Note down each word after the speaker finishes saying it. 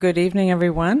Good evening,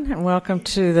 everyone, and welcome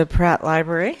to the Pratt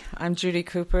Library. I'm Judy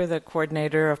Cooper, the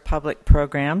coordinator of public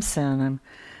programs, and I'm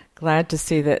glad to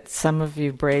see that some of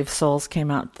you brave souls came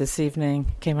out this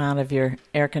evening, came out of your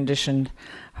air-conditioned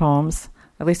homes.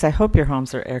 At least I hope your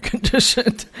homes are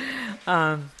air-conditioned.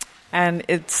 And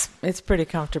it's pretty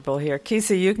comfortable here.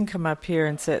 Kesey, you can come up here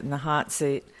and sit in the hot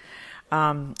seat.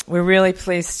 We're really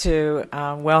pleased to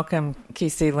welcome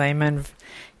Kesey Lehman.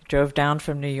 Drove down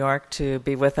from New York to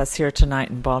be with us here tonight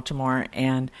in Baltimore,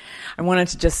 and I wanted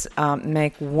to just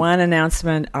make one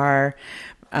announcement. Our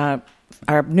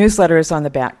newsletter is on the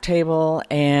back table,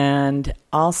 and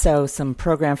also some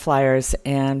program flyers.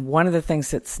 And one of the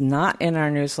things that's not in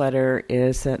our newsletter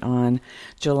is that on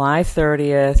July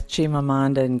 30th,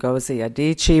 Chimamanda Ngozi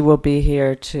Adichie will be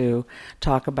here to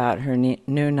talk about her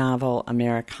new novel,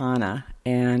 Americana.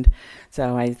 And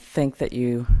so I think that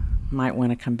you might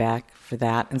want to come back for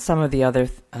that. And some of the other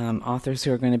authors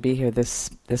who are going to be here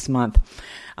this month.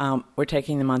 We're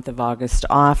taking the month of August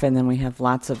off, and then we have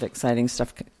lots of exciting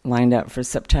stuff lined up for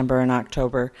September and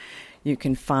October. You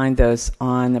can find those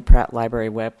on the Pratt Library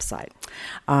website.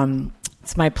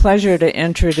 It's my pleasure to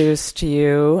introduce to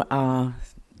you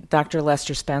Dr.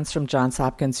 Lester Spence from Johns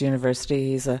Hopkins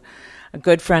University. He's a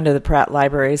good friend of the Pratt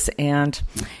Libraries, and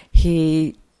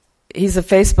He's a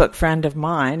Facebook friend of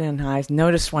mine, and I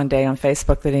noticed one day on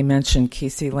Facebook that he mentioned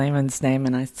Kesey Lehman's name,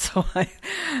 and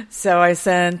so I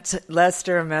sent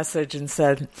Lester a message and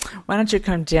said, "Why don't you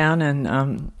come down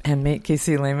and meet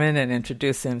Kesey Lehman and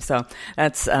introduce him?" So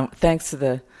that's thanks to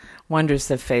the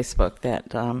wonders of Facebook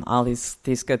that all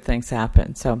these good things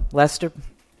happen. So Lester,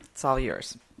 it's all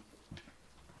yours.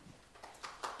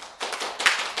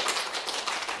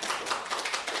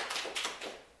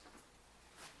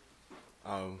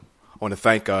 I want to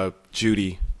thank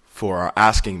Judy for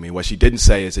asking me. What she didn't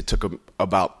say is it took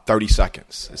about 30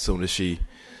 seconds. As soon as she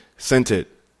sent it,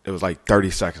 it was like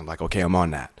 30 seconds. I'm like, okay, I'm on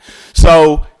that.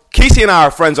 So Kesey and I are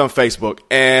friends on Facebook,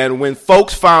 and when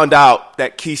folks found out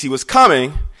that Kesey was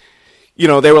coming,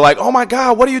 they were like, oh my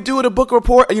God, what do you do at a book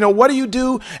report? What do you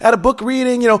do at a book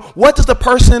reading? What does the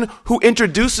person who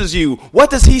introduces you, what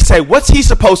does he say? What's he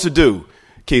supposed to do?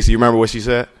 Kesey, you remember what she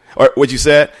said? Or what you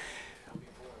said?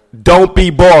 Don't be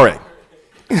boring.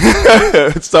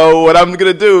 So what I'm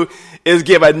going to do is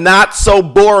give a not so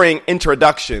boring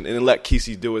introduction and then let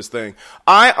Kesey do his thing.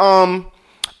 I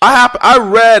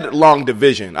read Long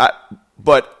Division,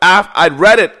 but I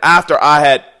read it after I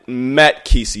had met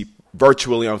Kesey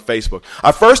virtually on Facebook.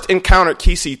 I first encountered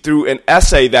Kesey through an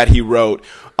essay that he wrote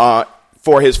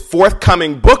for his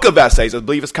forthcoming book of essays. I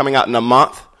believe it's coming out in a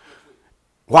month.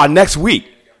 Wow, next week.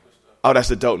 Oh, that's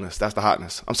the dopeness. That's the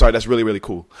hotness. I'm sorry, that's really, really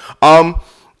cool.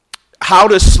 How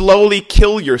to slowly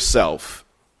kill yourself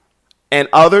and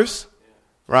others,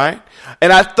 right?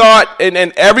 And I thought, and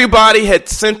everybody had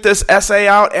sent this essay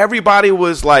out. Everybody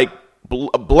was like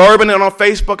blurbing it on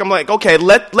Facebook. I'm like, okay,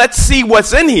 let's see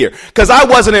what's in here, because I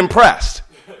wasn't impressed,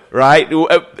 right?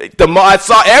 I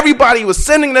saw everybody was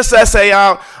sending this essay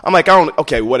out. I'm like,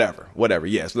 okay, whatever.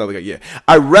 Yes, another guy, yeah.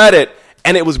 I read it,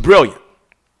 and it was brilliant.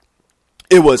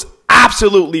 It was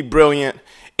absolutely brilliant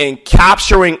in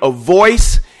capturing a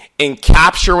voice, in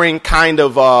capturing kind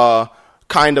of a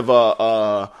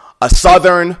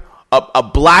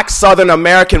black Southern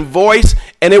American voice,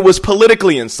 and it was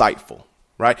politically insightful,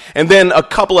 right? And then a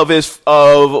couple of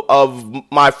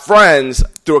my friends,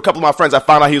 I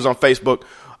found out he was on Facebook.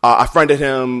 I friended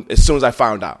him as soon as I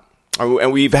found out.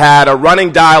 And we've had a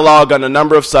running dialogue on a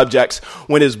number of subjects.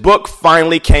 When his book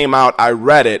finally came out, I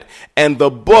read it, and the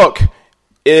book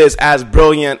is as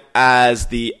brilliant as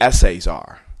the essays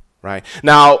are, right?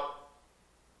 Now,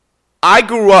 I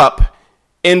grew up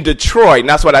in Detroit, and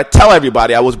that's what I tell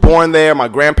everybody. I was born there. My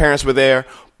grandparents were there.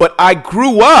 But I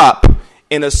grew up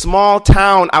in a small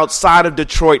town outside of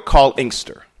Detroit called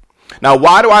Inkster. Now,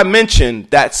 why do I mention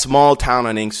that small town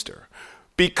in Inkster?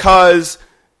 Because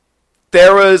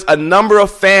there was a number of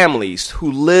families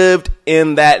who lived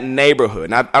in that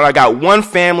neighborhood. And I got one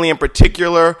family in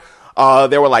particular.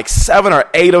 There were like 7 or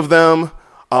 8 of them.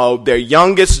 Their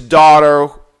youngest daughter,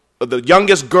 the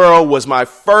youngest girl, was my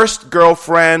first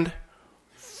girlfriend,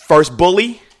 first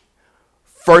bully,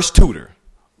 first tutor,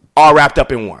 all wrapped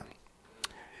up in one.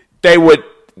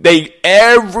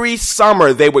 Every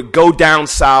summer they would go down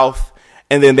south,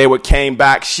 and then they came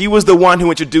back. She was the one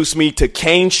who introduced me to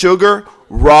cane sugar,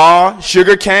 raw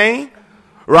sugar cane.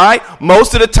 Right?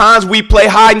 Most of the times we play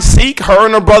hide and seek, her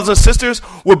and her brothers and sisters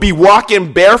would be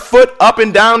walking barefoot up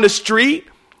and down the street,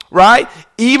 right?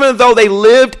 Even though they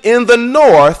lived in the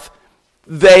North,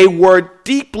 they were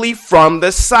deeply from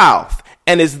the South.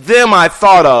 And it's them I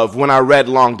thought of when I read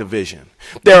Long Division.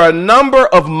 There are a number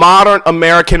of modern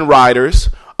American writers,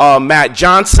 Matt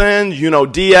Johnson,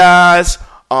 Junot Diaz,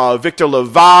 Victor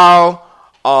Laval,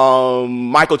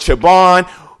 Michael Chabon,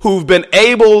 who've been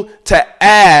able to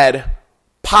add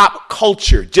pop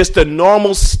culture, just the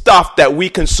normal stuff that we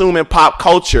consume in pop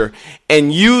culture,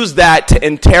 and use that to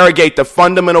interrogate the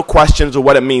fundamental questions of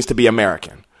what it means to be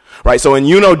American. Right? So in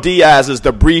Junot Diaz's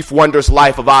The Brief Wondrous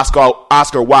Life of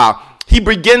Oscar Wilde, he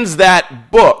begins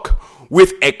that book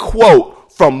with a quote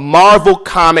from Marvel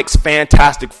Comics'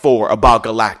 Fantastic Four about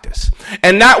Galactus.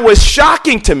 And that was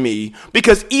shocking to me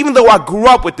because even though I grew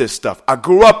up with this stuff, I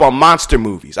grew up on monster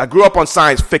movies, I grew up on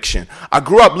science fiction, I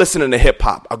grew up listening to hip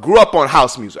hop, I grew up on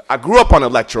house music, I grew up on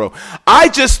electro, I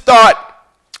just thought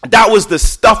that was the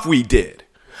stuff we did.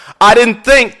 I didn't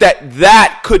think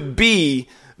that could be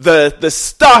the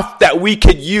stuff that we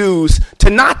could use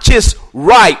to not just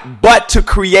write, but to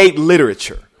create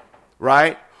literature,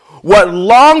 right? What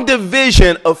Long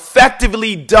Division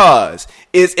effectively does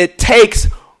is it takes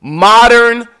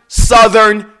modern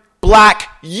Southern black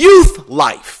youth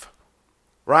life,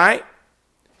 right?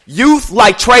 Youth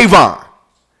like Trayvon,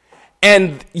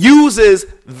 and uses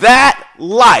that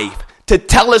life to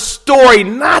tell a story,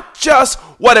 not just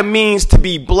what it means to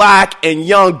be black and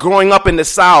young growing up in the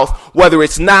South, whether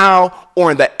it's now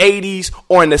or in the 80s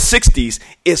or in the 60s.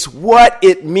 It's what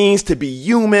it means to be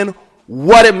human,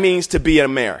 what it means to be an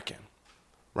American,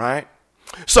 right?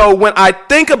 So when I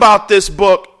think about this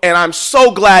book, and I'm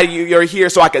so glad you're here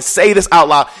so I can say this out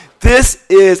loud, this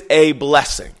is a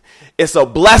blessing. It's a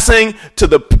blessing to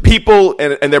the people,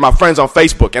 and they're my friends on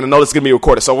Facebook, and I know this is going to be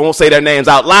recorded, so I won't say their names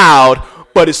out loud,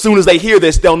 but as soon as they hear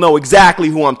this, they'll know exactly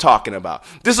who I'm talking about.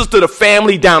 This is to the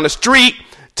family down the street,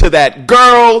 to that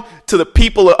girl, to the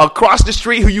people across the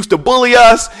street who used to bully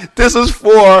us. This is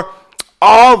for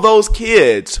all those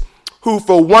kids who,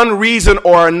 for one reason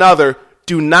or another,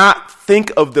 do not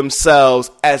think of themselves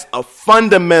as the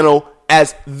fundamental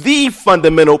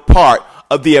part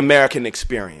of the American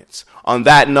experience. On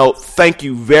that note, thank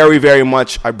you very, very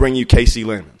much. I bring you Casey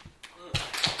Lehman.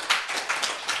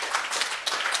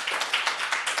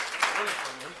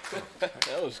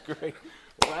 That was great.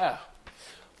 Wow.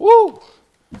 Woo.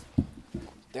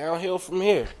 Downhill from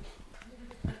here.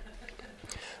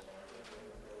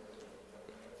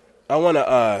 I want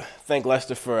to thank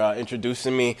Lester for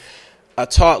introducing me. I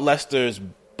taught Lester's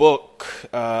book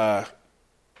 3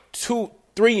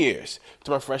 years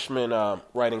to my freshman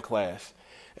writing class.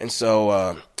 And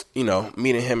so,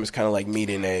 meeting him is kind of like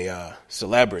meeting a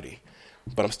celebrity.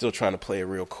 But I'm still trying to play it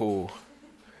real cool.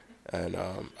 And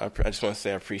I just want to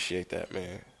say I appreciate that,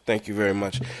 man. Thank you very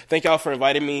much. Thank y'all for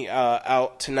inviting me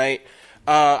out tonight.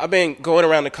 I've been going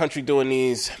around the country doing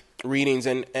these readings,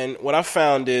 and what I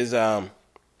found is, I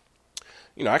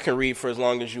can read for as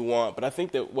long as you want, but I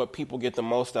think that what people get the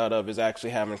most out of is actually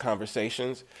having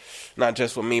conversations, not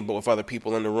just with me, but with other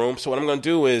people in the room. So what I'm going to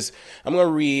do is I'm going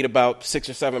to read about 6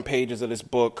 or 7 pages of this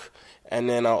book, and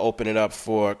then I'll open it up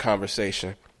for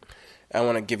conversation. I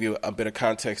want to give you a bit of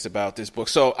context about this book.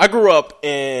 So I grew up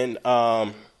in,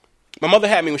 my mother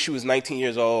had me when she was 19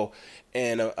 years old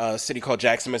in a city called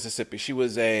Jackson, Mississippi. She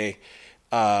was a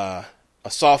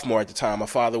sophomore at the time. My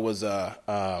father was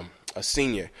a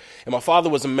senior. And my father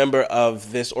was a member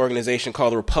of this organization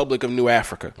called the Republic of New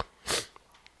Africa.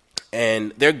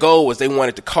 And their goal was they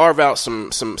wanted to carve out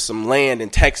some land in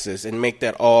Texas and make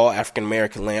that all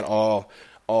African-American land, all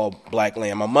black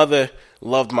land. My mother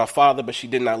loved my father, but she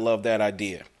did not love that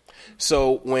idea.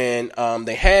 So when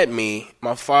they had me,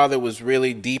 my father was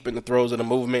really deep in the throes of the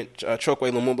movement.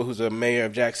 Chokwe Lumumba, who's a mayor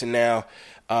of Jackson now,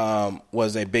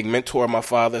 was a big mentor of my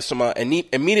father. So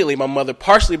immediately my mother,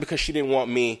 partially because she didn't want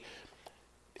me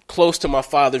close to my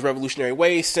father's revolutionary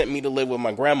ways, sent me to live with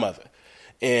my grandmother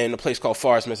in a place called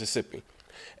Forest, Mississippi.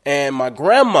 And my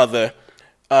grandmother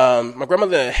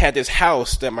had this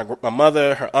house that my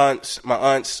mother, her aunts, my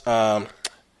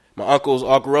uncles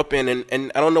all grew up in,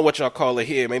 and I don't know what y'all call it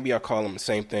here. Maybe y'all call them the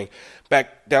same thing.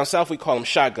 Back down south, we call them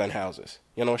shotgun houses.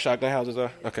 You know what shotgun houses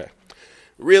are? Okay.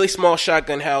 Really small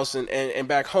shotgun house, and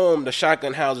back home, the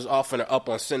shotgun houses often are up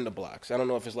on cinder blocks. I don't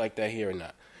know if it's like that here or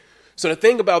not. So the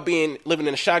thing about living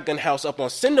in a shotgun house up on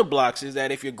cinder blocks is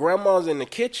that if your grandma's in the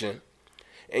kitchen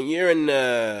and you're in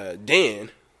the den,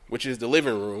 which is the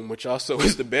living room, which also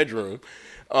is the bedroom,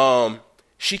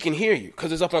 she can hear you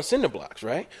because it's up on cinder blocks,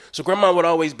 right? So grandma would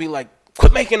always be like,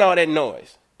 quit making all that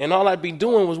noise. And all I'd be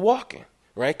doing was walking,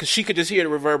 right? Because she could just hear the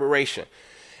reverberation.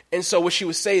 And so what she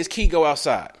would say is, Key, go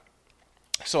outside.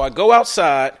 So I go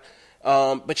outside,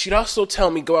 but she'd also tell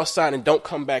me go outside and don't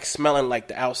come back smelling like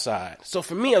the outside. So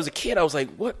for me, as a kid, I was like,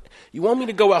 what? You want me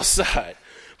to go outside,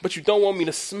 but you don't want me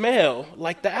to smell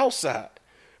like the outside,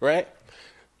 right?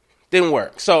 Didn't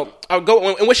work. So I would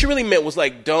go, and what she really meant was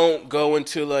like, don't go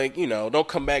into like, don't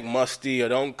come back musty or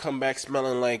don't come back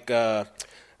smelling like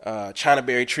China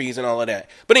berry trees and all of that.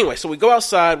 But anyway, so we go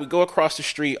outside, we go across the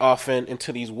street often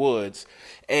into these woods,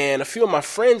 and a few of my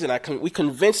friends and we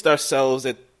convinced ourselves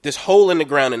that this hole in the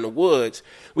ground in the woods,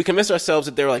 we convinced ourselves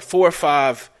that there were like 4 or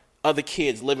 5 other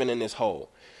kids living in this hole.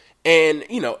 And,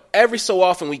 every so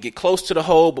often we get close to the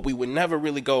hole, but we would never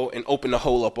really go and open the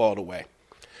hole up all the way.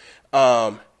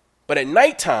 But at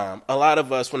nighttime, a lot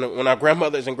of us, when our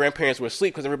grandmothers and grandparents were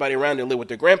asleep, because everybody around there lived with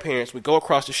their grandparents, we go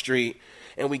across the street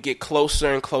and we get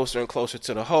closer and closer and closer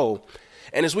to the hole.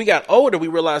 And as we got older, we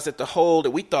realized that the hole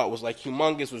that we thought was like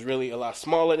humongous was really a lot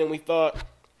smaller than we thought.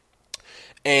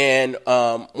 And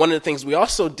one of the things we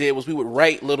also did was we would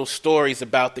write little stories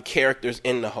about the characters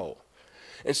in the hole.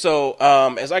 And so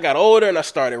as I got older and I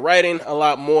started writing a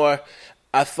lot more,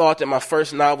 I thought that my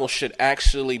first novel should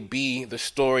actually be the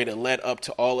story that led up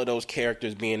to all of those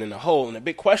characters being in the hole. And the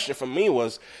big question for me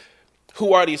was,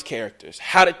 who are these characters?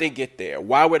 How did they get there?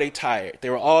 Why were they tired? They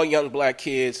were all young black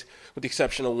kids, with the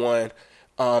exception of one.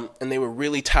 And they were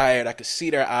really tired. I could see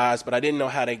their eyes, but I didn't know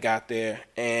how they got there.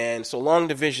 And so Long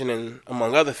Division, and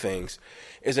among other things,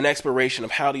 is an exploration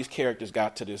of how these characters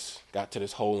got to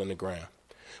this hole in the ground,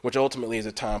 which ultimately is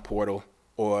a time portal,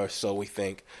 or so we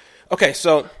think. Okay,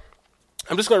 so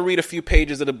I'm just going to read a few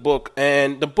pages of the book.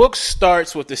 And the book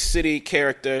starts with the city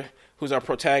character, who's our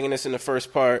protagonist in the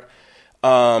first part.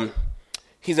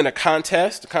 He's in a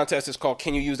contest. The contest is called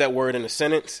Can You Use That Word in a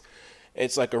Sentence?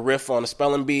 It's like a riff on a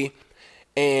spelling bee.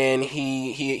 And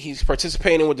he's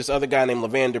participating with this other guy named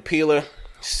Lavander Peeler.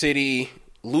 City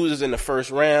loses in the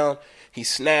first round. He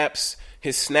snaps.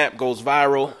 His snap goes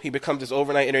viral. He becomes this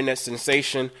overnight internet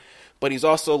sensation. But he's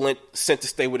also sent to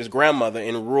stay with his grandmother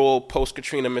in rural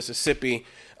post-Katrina, Mississippi,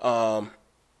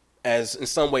 as in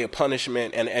some way a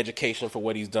punishment and an education for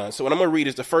what he's done. So what I'm going to read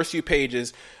is the first few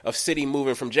pages of City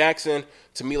moving from Jackson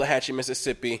to Malahatchie,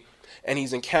 Mississippi, and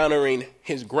he's encountering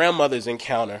his grandmother's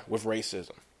encounter with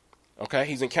racism. Okay?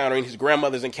 He's encountering his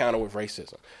grandmother's encounter with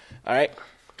racism. All right?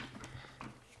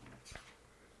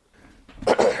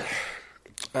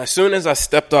 As soon as I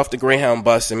stepped off the Greyhound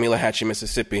bus in Malahatchie,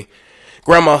 Mississippi,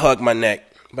 Grandma hugged my neck,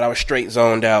 but I was straight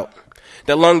zoned out.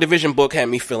 That Long Division book had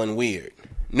me feeling weird.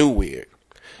 New weird.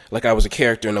 Like I was a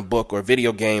character in a book or a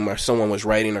video game, or someone was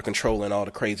writing or controlling all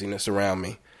the craziness around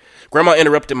me. Grandma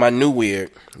interrupted my new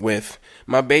weird with,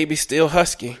 "My baby's still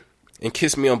husky," and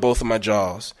kissed me on both of my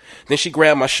jaws. Then she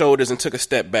grabbed my shoulders and took a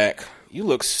step back. "You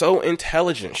look so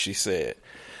intelligent," she said.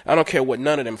 "I don't care what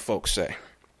none of them folks say."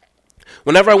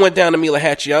 Whenever I went down to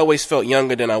Malahatchie, I always felt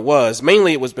younger than I was.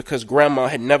 Mainly it was because Grandma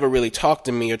had never really talked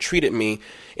to me or treated me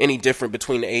any different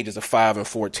between the ages of 5 and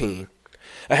 14.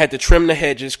 I had to trim the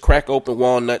hedges, crack open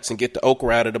walnuts, and get the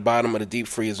okra out of the bottom of the deep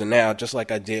freezer now, just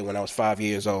like I did when I was 5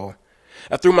 years old.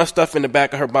 I threw my stuff in the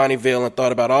back of her Bonnieville and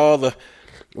thought about all the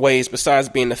ways, besides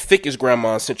being the thickest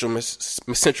grandma in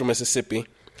central Mississippi,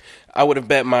 I would have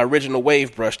bet my original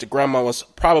wave brush that Grandma was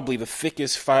probably the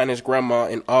thickest, finest grandma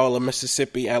in all of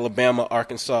Mississippi, Alabama,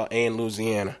 Arkansas, and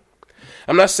Louisiana.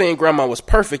 I'm not saying Grandma was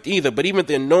perfect either, but even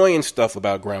the annoying stuff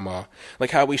about Grandma,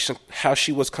 like how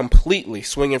she was completely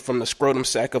swinging from the scrotum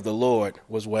sack of the Lord,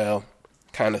 was, well,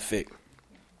 kind of thick.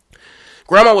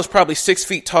 Grandma was probably 6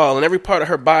 feet tall, and every part of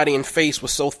her body and face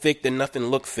was so thick that nothing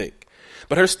looked thick.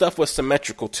 But her stuff was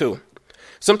symmetrical, too.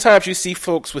 Sometimes you see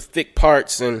folks with thick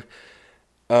parts,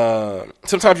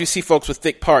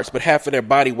 but half of their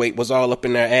body weight was all up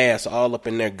in their ass, all up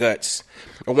in their guts.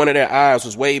 Or one of their eyes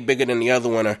was way bigger than the other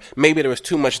one, or maybe there was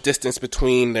too much distance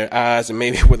between their eyes and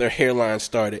maybe where their hairline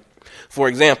started. For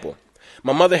example,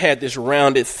 my mother had this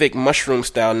rounded, thick,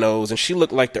 mushroom-style nose, and she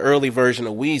looked like the early version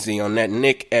of Wheezy on that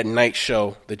Nick at Night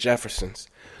show, The Jeffersons.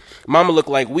 Mama looked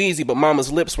like Wheezy, but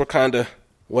Mama's lips were kind of,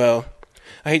 well,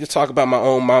 I hate to talk about my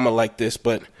own mama like this,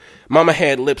 but Mama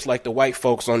had lips like the white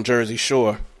folks on Jersey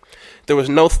Shore. There was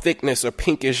no thickness or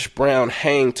pinkish brown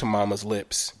hang to Mama's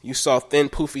lips. You saw thin,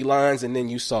 poofy lines, and then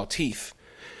you saw teeth.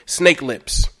 Snake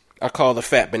lips, I call the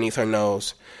fat beneath her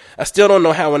nose. I still don't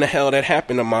know how in the hell that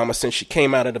happened to Mama since she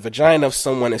came out of the vagina of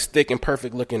someone as thick and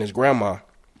perfect looking as Grandma.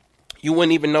 You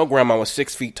wouldn't even know Grandma was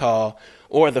 6 feet tall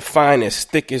or the finest,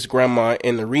 thickest grandma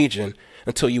in the region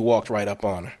until you walked right up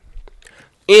on her.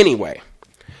 Anyway,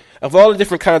 of all the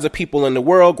different kinds of people in the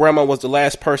world, Grandma was the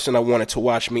last person I wanted to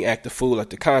watch me act a fool at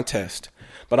the contest.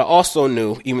 But I also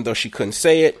knew, even though she couldn't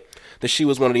say it, that she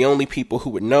was one of the only people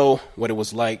who would know what it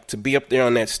was like to be up there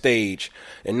on that stage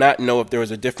and not know if there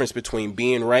was a difference between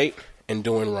being right and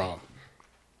doing wrong.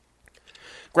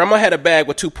 Grandma had a bag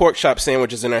with 2 pork chop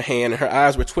sandwiches in her hand, and her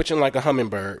eyes were twitching like a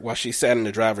hummingbird while she sat in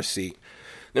the driver's seat.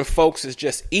 Them folks is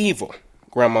just evil,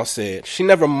 Grandma said. She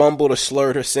never mumbled or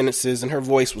slurred her sentences, and her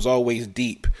voice was always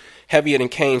deep, heavier than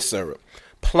cane syrup.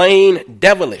 Plain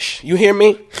devilish. You hear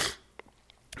me?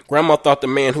 Grandma thought the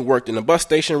man who worked in the bus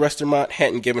station restaurant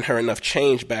hadn't given her enough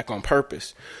change back on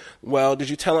purpose. Well, did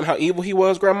you tell him how evil he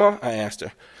was, Grandma? I asked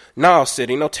her. No,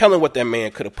 City, no telling what that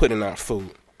man could have put in our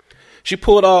food. She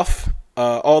pulled off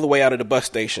all the way out of the bus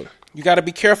station. You got to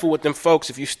be careful with them folks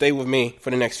if you stay with me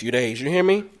for the next few days. You hear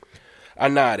me? I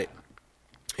nodded.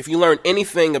 If you learned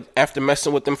anything after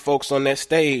messing with them folks on that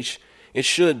stage, it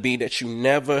should be that you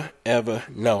never, ever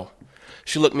know.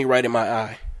 She looked me right in my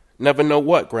eye. Never know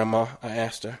what, Grandma? I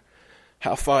asked her.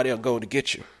 How far they'll go to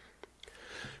get you.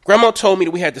 Grandma told me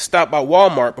that we had to stop by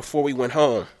Walmart before we went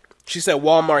home. She said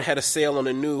Walmart had a sale on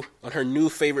her new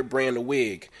favorite brand of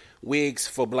wig, Wigs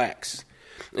for Blacks,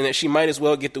 and that she might as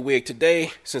well get the wig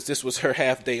today since this was her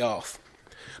half day off.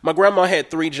 My grandma had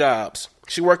 3 jobs.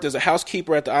 She worked as a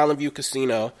housekeeper at the Island View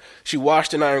Casino. She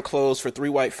washed and ironed clothes for 3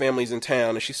 white families in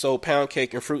town, and she sold pound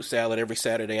cake and fruit salad every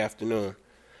Saturday afternoon.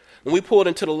 When we pulled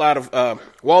into the lot of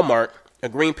Walmart, a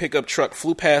green pickup truck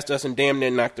flew past us and damn near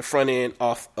knocked the front end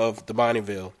off of the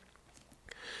Bonneville.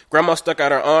 Grandma stuck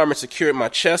out her arm and secured my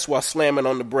chest while slamming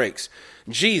on the brakes.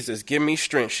 Jesus, give me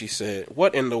strength, she said.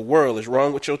 What in the world is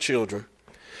wrong with your children?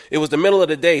 It was the middle of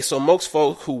the day, so most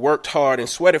folk who worked hard and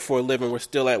sweated for a living were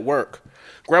still at work.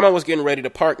 Grandma was getting ready to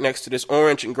park next to this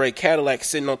orange and gray Cadillac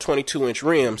sitting on 22-inch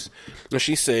rims, and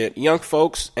she said, young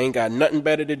folks ain't got nothing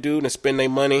better to do than spend their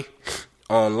money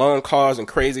on long cars and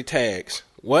crazy tags.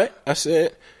 What? I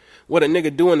said. What a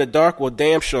nigga do in the dark will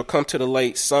damn sure come to the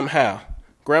light somehow.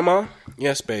 Grandma?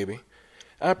 Yes, baby.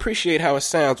 I appreciate how it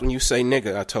sounds when you say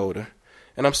nigga, I told her.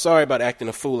 And I'm sorry about acting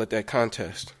a fool at that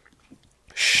contest.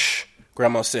 Shh,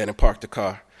 Grandma said and parked the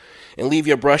car. And leave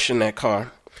your brush in that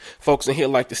car. Folks in here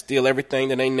like to steal everything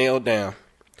that they nailed down.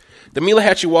 The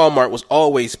Mealahatchie Walmart was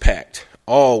always packed.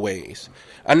 Always.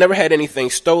 I never had anything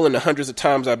stolen the hundreds of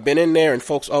times I've been in there, and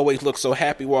folks always look so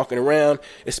happy walking around,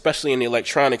 especially in the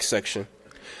electronics section.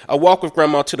 I walked with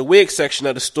Grandma to the wig section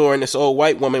of the store, and this old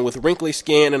white woman with wrinkly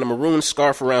skin and a maroon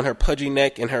scarf around her pudgy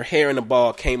neck and her hair in a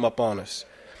ball came up on us.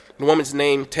 The woman's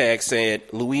name tag said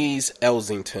Louise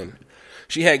Elsington.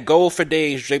 She had gold for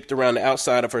days draped around the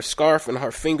outside of her scarf, and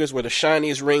her fingers were the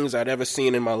shiniest rings I'd ever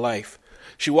seen in my life.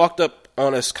 She walked up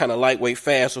on us kind of lightweight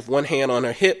fast with one hand on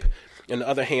her hip and the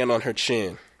other hand on her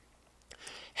chin.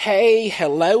 Hey,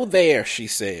 hello there, she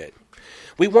said.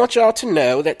 We want y'all to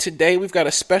know that today we've got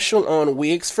a special on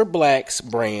Wigs for Blacks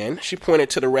brand. She pointed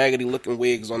to the raggedy-looking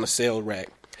wigs on the sale rack.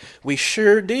 We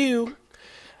sure do.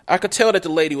 I could tell that the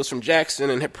lady was from Jackson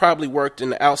and had probably worked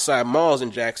in the outside malls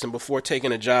in Jackson before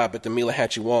taking a job at the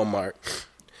Mealahatchie Walmart.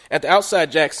 At the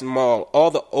outside Jackson Mall,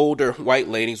 all the older white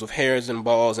ladies with hairs and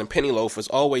balls and penny loafers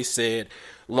always said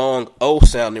long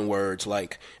O-sounding words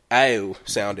like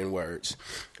ow-sounding words.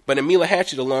 But in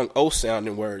Mealahatchie, the long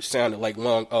O-sounding words sounded like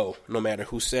long O, no matter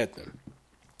who said them.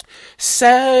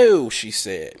 So, she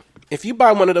said, if you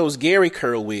buy one of those Gary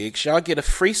Curl wigs, y'all get a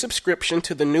free subscription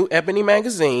to the new Ebony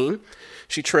magazine.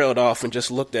 She trailed off and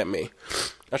just looked at me.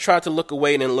 I tried to look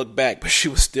away and then look back, but she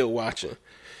was still watching.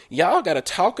 Y'all got a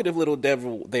talkative little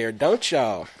devil there, don't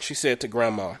y'all? She said to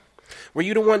Grandma. Were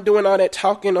you the one doing all that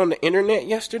talking on the internet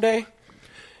yesterday?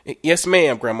 Yes,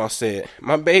 ma'am, Grandma said.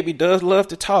 My baby does love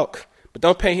to talk, but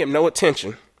don't pay him no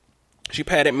attention. She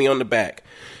patted me on the back.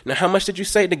 Now, how much did you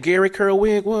say the Gary Curl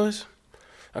wig was?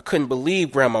 I couldn't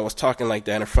believe Grandma was talking like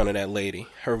that in front of that lady.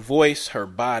 Her voice, her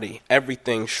body,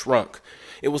 everything shrunk.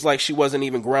 It was like she wasn't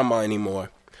even Grandma anymore.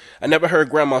 I never heard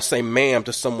Grandma say ma'am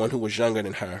to someone who was younger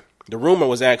than her. The rumor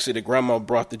was actually that Grandma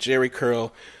brought the Jerry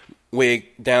Curl wig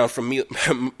down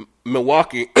from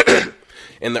Milwaukee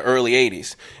in the early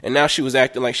 80s, and now she was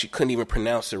acting like she couldn't even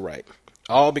pronounce it right.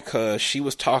 All because she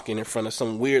was talking in front of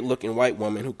some weird-looking white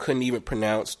woman who couldn't even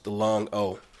pronounce the long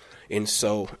O in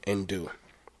so and do.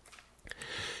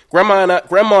 Grandma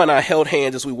and I held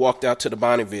hands as we walked out to the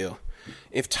Bonneville.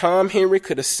 If Tom Henry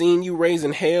could have seen you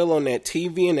raising hell on that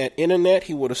TV and that internet,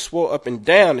 he would have swore up and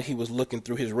down that he was looking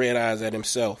through his red eyes at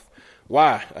himself.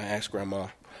 Why? I asked Grandma.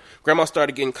 Grandma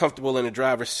started getting comfortable in the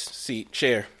driver's seat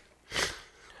chair.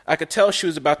 I could tell she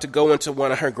was about to go into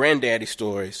one of her granddaddy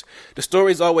stories. The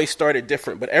stories always started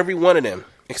different, but every one of them,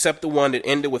 except the one that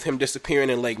ended with him disappearing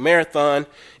in Lake Marathon,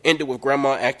 ended with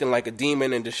Grandma acting like a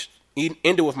demon and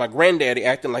ended with my granddaddy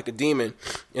acting like a demon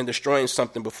and destroying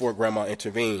something before Grandma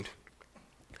intervened.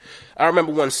 I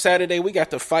remember one Saturday we got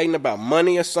to fighting about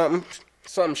money or something.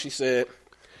 Something she said.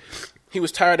 He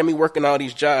was tired of me working all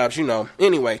these jobs, you know.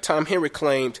 Anyway, Tom Henry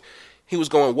claimed he was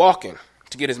going walking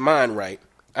to get his mind right.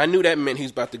 I knew that meant he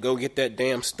was about to go get that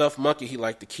damn stuffed monkey he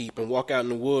liked to keep and walk out in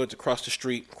the woods across the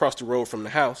street, across the road from the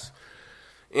house.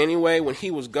 Anyway, when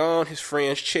he was gone, his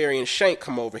friends Cherry and Shank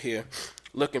come over here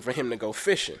looking for him to go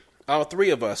fishing. All three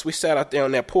of us, we sat out there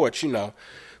on that porch, you know.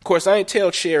 Of course, I ain't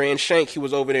tell Cherry and Shank he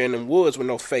was over there in them woods with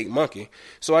no fake monkey,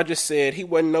 so I just said he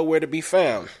wasn't nowhere to be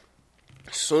found.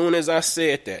 Soon as I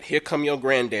said that, here come your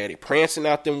granddaddy prancing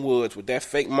out them woods with that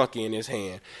fake monkey in his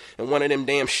hand and one of them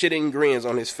damn shitting grins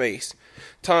on his face.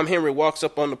 Tom Henry walks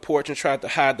up on the porch and tried to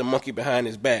hide the monkey behind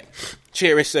his back.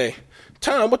 Cherry say,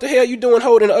 "Tom, what the hell you doing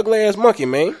holding an ugly-ass monkey,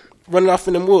 man? Running off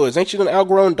in them woods. Ain't you done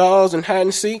outgrown dolls and hide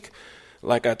and seek?"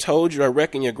 Like I told you, I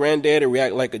reckon your granddaddy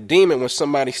react like a demon when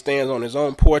somebody stands on his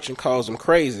own porch and calls him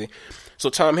crazy. So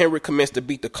Tom Henry commenced to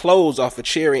beat the clothes off of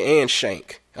Cherry and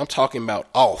Shank. I'm talking about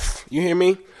off. You hear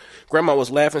me? Grandma was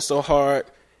laughing so hard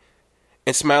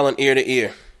and smiling ear to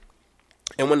ear.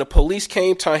 And when the police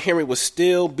came, Tom Henry was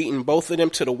still beating both of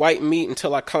them to the white meat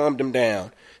until I calmed him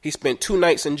down. He spent 2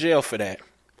 nights in jail for that.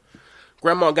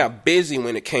 Grandma got busy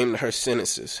when it came to her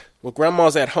sentences. With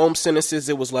Grandma's at-home sentences,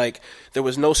 it was like there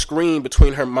was no screen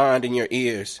between her mind and your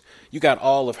ears. You got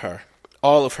all of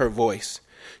her voice.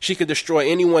 She could destroy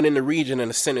anyone in the region in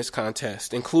a sentence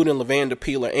contest, including Lavanda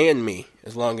Peeler and me,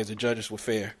 as long as the judges were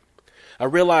fair. I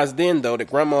realized then, though, that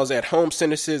Grandma's at-home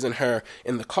sentences and her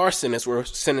in-the-car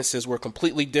sentences were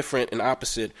completely different and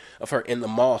opposite of her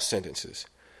in-the-mall sentences.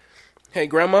 "Hey,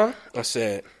 Grandma," I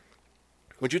said,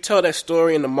 "would you tell that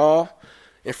story in the mall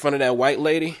in front of that white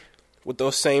lady with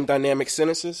those same dynamic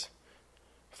sentences?"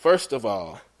 "First of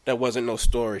all, that wasn't no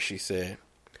story," she said.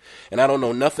 "And I don't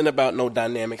know nothing about no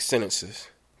dynamic sentences.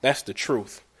 That's the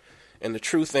truth. And the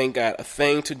truth ain't got a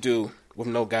thing to do with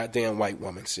no goddamn white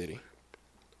woman city."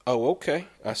 "Oh, okay,"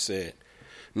 I said,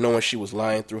 knowing she was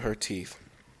lying through her teeth.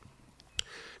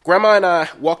 Grandma and I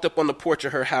walked up on the porch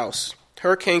of her house.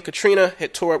 Hurricane Katrina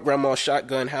had tore up Grandma's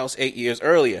shotgun house 8 years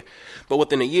earlier, but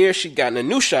within a year she'd gotten a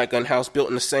new shotgun house built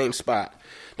in the same spot.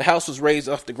 The house was raised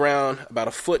off the ground about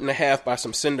 1.5 feet by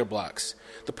some cinder blocks.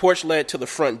 The porch led to the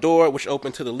front door, which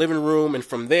opened to the living room, and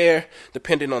from there,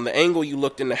 depending on the angle you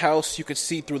looked in the house, you could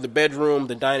see through the bedroom,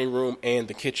 the dining room, and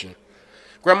the kitchen.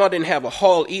 Grandma didn't have a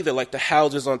hall either, like the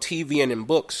houses on TV and in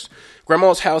books.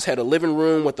 Grandma's house had a living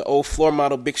room with the old floor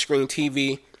model big screen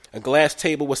TV, a glass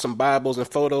table with some Bibles and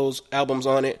photos, albums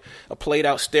on it, a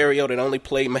played-out stereo that only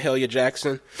played Mahalia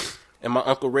Jackson, and my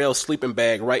Uncle Rail's sleeping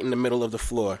bag right in the middle of the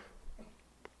floor.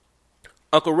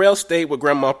 Uncle Rail stayed with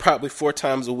Grandma probably 4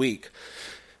 times a week.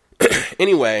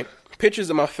 Anyway, pictures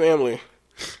of my family,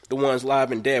 the ones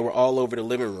live and dead, were all over the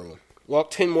living room.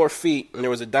 Walked 10 more feet, and there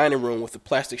was a dining room with a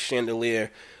plastic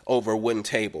chandelier over a wooden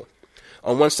table.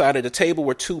 On one side of the table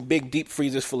were 2 big deep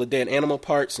freezers full of dead animal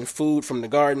parts and food from the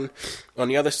garden. On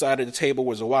the other side of the table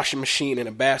was a washing machine and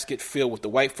a basket filled with the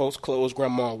white folks' clothes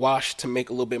Grandma washed to make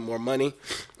a little bit more money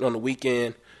on the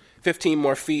weekend. 15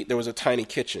 more feet, there was a tiny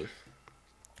kitchen.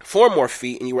 4 more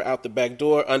feet, and you were out the back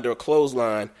door under a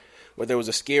clothesline where there was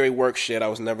a scary work shed I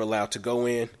was never allowed to go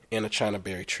in and a China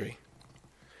berry tree.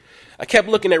 I kept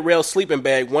looking at Rail's sleeping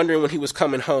bag, wondering when he was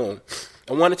coming home.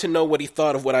 I wanted to know what he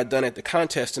thought of what I'd done at the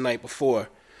contest the night before.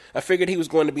 I figured he was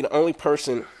going to be the only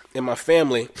person in my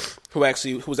family who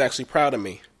was actually proud of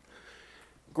me.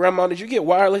 "Grandma, did you get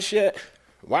wireless yet?"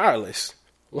 "Wireless?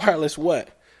 Wireless what?"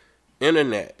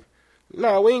 "Internet."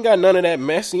 "Nah, we ain't got none of that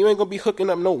mess, and you ain't gonna be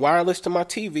hooking up no wireless to my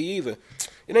TV either.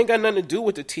 It ain't got nothing to do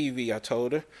with the TV," I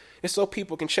told her. "It's so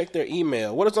people can check their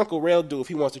email. What does Uncle Rail do if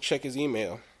he wants to check his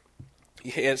email?" "He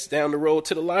heads down the road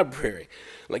to the library,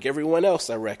 like everyone else,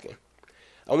 I reckon."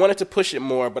 I wanted to push it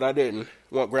more, but I didn't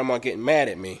want Grandma getting mad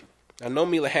at me. I know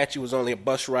Meelahatchie was only a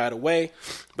bus ride away,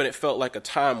 but it felt like a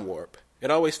time warp.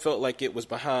 It always felt like it was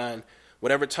behind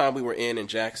whatever time we were in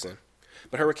Jackson.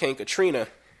 But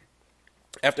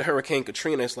after Hurricane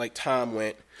Katrina, it's like time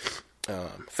went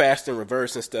fast in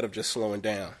reverse instead of just slowing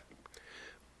down.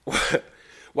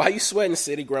 "Why you sweating,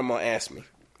 City?" Grandma asked me.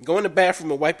 "Go in the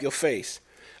bathroom and wipe your face."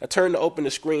 I turned to open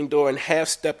the screen door and half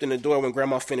stepped in the door when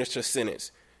Grandma finished her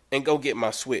sentence. "And go get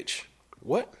my switch."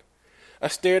 "What?" I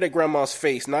stared at Grandma's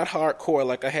face, not hardcore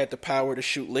like I had the power to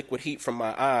shoot liquid heat from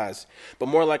my eyes, but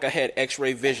more like I had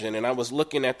x-ray vision, and I was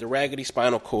looking at the raggedy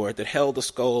spinal cord that held the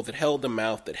skull, that held the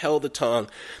mouth, that held the tongue,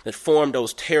 that formed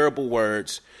those terrible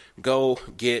words, "Go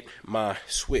get my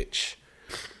switch."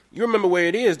 "You remember where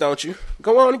it is, don't you?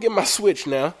 Go on and get my switch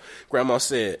now," Grandma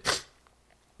said.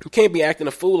 "You can't be acting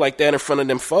a fool like that in front of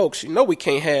them folks. You know we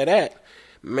can't have that."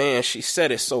 Man, she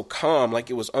said it so calm,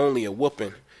 like it was only a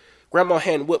whooping. Grandma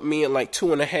hadn't whipped me in like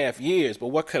 2.5 years, but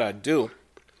what could I do?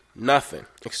 Nothing,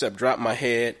 except drop my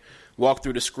head, walk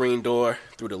through the screen door,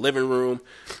 through the living room,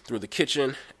 through the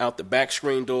kitchen, out the back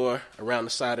screen door, around the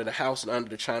side of the house and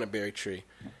under the China berry tree.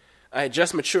 I had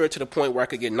just matured to the point where I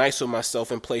could get nice with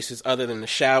myself in places other than the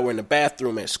shower and the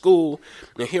bathroom at school,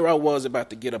 and here I was about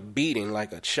to get a beating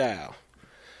like a child.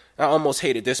 I almost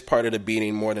hated this part of the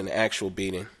beating more than the actual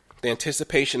beating. The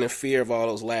anticipation and fear of all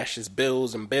those lashes,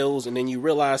 bills, and then you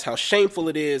realize how shameful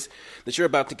it is that you're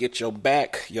about to get your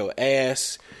back, your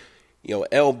ass, your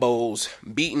elbows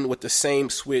beaten with the same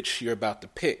switch you're about to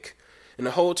pick. And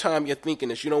the whole time you're thinking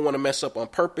that you don't want to mess up on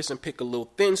purpose and pick a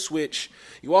little thin switch.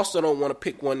 You also don't want to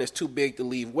pick one that's too big to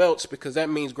leave welts, because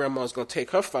that means grandma's going to take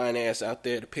her fine ass out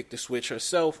there to pick the switch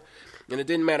herself. And it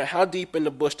didn't matter how deep in the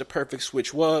bush the perfect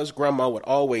switch was, grandma would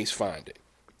always find it.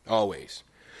 Always.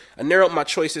 I narrowed my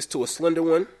choices to a slender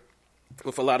one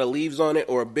with a lot of leaves on it,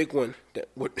 or a big one that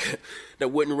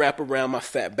wouldn't wrap around my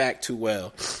fat back too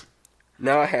well.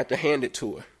 Now I had to hand it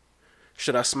to her.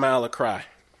 Should I smile or cry?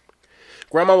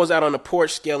 Grandma was out on the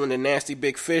porch scaling the nasty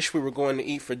big fish we were going to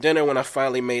eat for dinner when I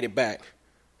finally made it back.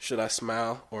 Should I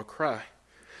smile or cry?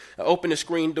 I opened the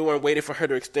screen door and waited for her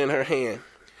to extend her hand.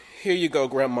 Here you go,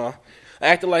 Grandma. I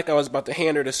acted like I was about to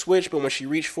hand her the switch, but when she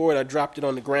reached for it, I dropped it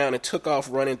on the ground and took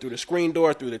off running through the screen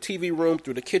door, through the TV room,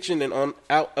 through the kitchen, and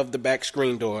out of the back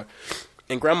screen door.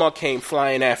 And Grandma came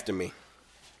flying after me.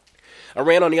 I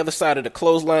ran on the other side of the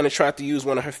clothesline and tried to use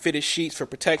one of her fitted sheets for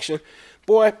protection.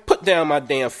 Boy, put down my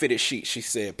damn fitted sheet, she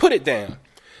said. Put it down.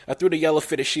 I threw the yellow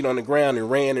fitted sheet on the ground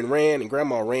and ran, and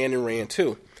Grandma ran and ran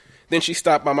too. Then she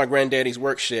stopped by my granddaddy's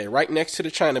work shed, right next to the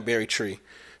Chinaberry tree.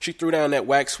 She threw down that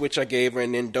wax switch I gave her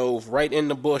and then dove right in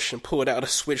the bush and pulled out a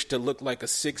switch that looked like a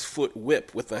 6-foot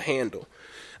whip with a handle.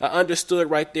 I understood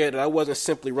right there that I wasn't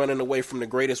simply running away from the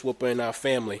greatest whooper in our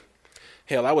family.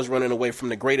 Hell, I was running away from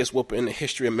the greatest whooper in the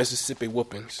history of Mississippi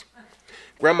whoopings.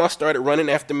 Grandma started running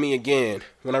after me again.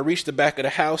 When I reached the back of the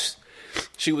house,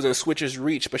 she was in Switch's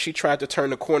reach, but she tried to turn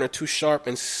the corner too sharp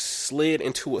and slid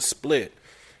into a split.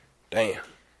 Damn.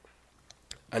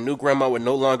 I knew Grandma would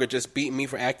no longer just beat me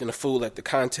for acting a fool at the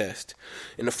contest.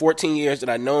 In the 14 years that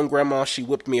I'd known Grandma, she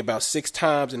whipped me about 6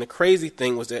 times, and the crazy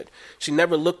thing was that she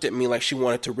never looked at me like she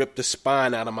wanted to rip the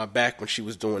spine out of my back when she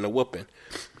was doing the whooping.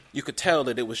 You could tell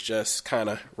that it was just kind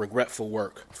of regretful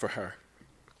work for her.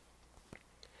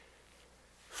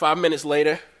 5 minutes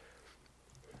later,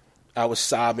 I was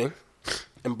sobbing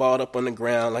and balled up on the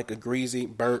ground like a greasy,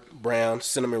 burnt brown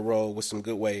cinnamon roll with some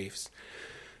good waves.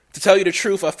 To tell you the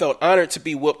truth, I felt honored to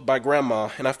be whooped by Grandma,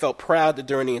 and I felt proud that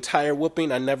during the entire whooping,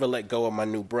 I never let go of my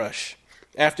new brush.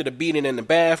 After the beating in the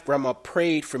bath, Grandma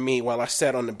prayed for me while I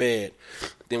sat on the bed.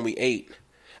 Then we ate.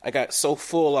 I got so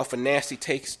full off of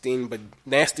nasty-looking,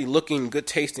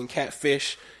 good-tasting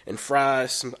catfish and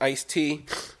fries, some iced tea,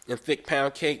 and thick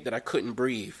pound cake that I couldn't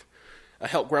breathe. I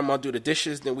helped Grandma do the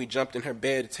dishes, then we jumped in her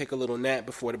bed to take a little nap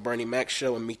before the Bernie Mac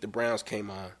show and Meet the Browns came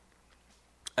on.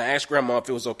 I asked Grandma if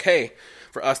it was okay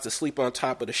for us to sleep on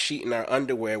top of the sheet in our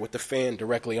underwear with the fan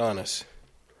directly on us.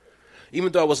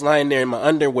 Even though I was lying there in my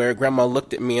underwear, Grandma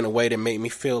looked at me in a way that made me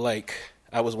feel like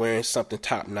I was wearing something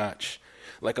top-notch,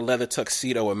 like a leather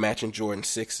tuxedo or matching Jordan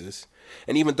 6s.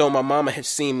 And even though my mama had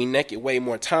seen me naked way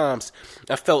more times,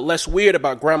 I felt less weird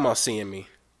about Grandma seeing me.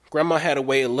 Grandma had a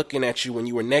way of looking at you when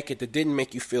you were naked that didn't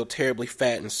make you feel terribly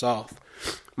fat and soft.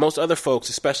 Most other folks,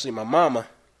 especially my mama,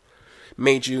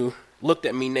 looked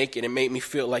at me naked and made me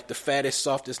feel like the fattest,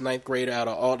 softest 9th grader out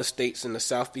of all the states in the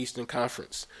Southeastern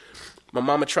Conference. My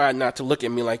mama tried not to look at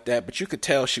me like that, but you could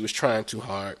tell she was trying too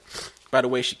hard by the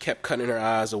way she kept cutting her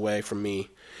eyes away from me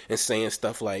and saying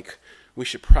stuff like, "We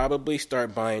should probably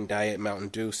start buying Diet Mountain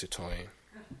Dew, Citoyen."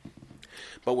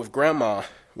 But with Grandma,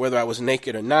 whether I was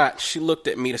naked or not, she looked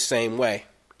at me the same way.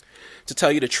 To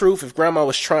tell you the truth, if Grandma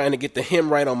was trying to get the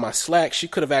hem right on my slack, she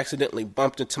could have accidentally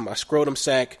bumped into my scrotum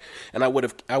sack, and I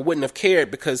wouldn't have cared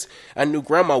because I knew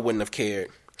Grandma wouldn't have cared.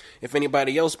 If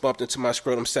anybody else bumped into my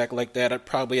scrotum sack like that, I'd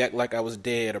probably act like I was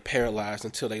dead or paralyzed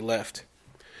until they left.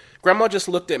 Grandma just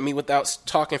looked at me without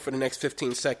talking for the next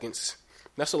 15 seconds.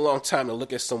 That's a long time to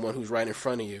look at someone who's right in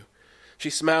front of you. She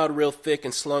smiled real thick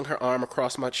and slung her arm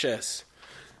across my chest.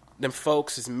 Them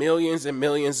folks is millions and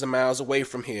millions of miles away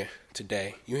from here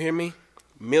today. You hear me?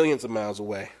 Millions of miles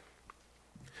away.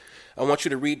 I want you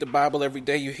to read the Bible every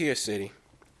day you hear, City.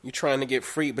 You're trying to get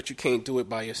free, but you can't do it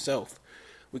by yourself.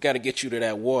 We got to get you to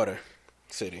that water,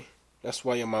 City. That's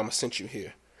why your mama sent you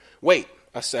here. Wait,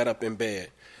 I sat up in bed.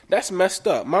 That's messed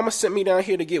up. Mama sent me down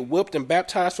here to get whooped and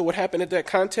baptized for what happened at that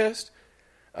contest?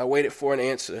 I waited for an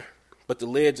answer, but the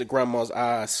lids of Grandma's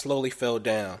eyes slowly fell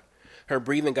down. Her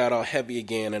breathing got all heavy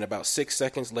again, and about 6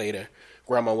 seconds later,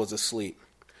 Grandma was asleep.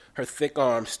 Her thick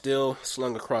arm still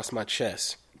slung across my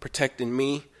chest, protecting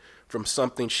me from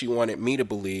something she wanted me to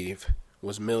believe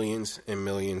was millions and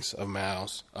millions of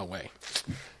miles away.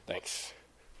 Thanks.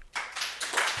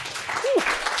 Whew.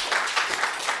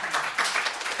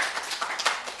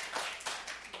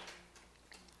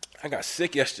 I got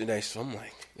sick yesterday, so I'm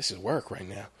like, this is work right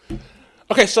now.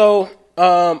 Okay, so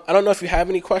I don't know if you have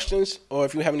any questions or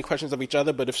if you have any questions of each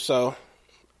other, but if so,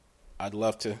 I'd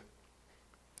love to.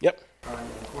 Yep.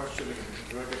 Question is a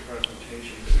very good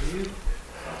presentation. Can you,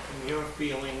 in your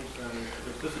feelings, and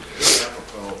this is very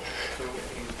apropos, so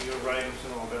in your writings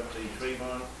and all about the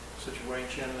Trayvon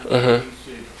situation, where you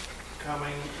see it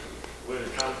coming, where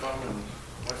it come from, and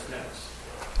what's next?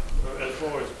 As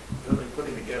far as really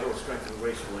putting together or strengthening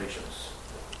race relations.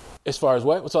 As far as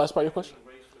what? What's the last part of your question?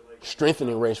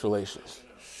 Strengthening race relations.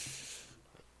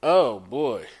 Oh,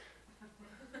 boy.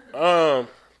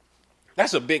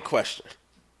 That's a big question,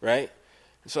 right?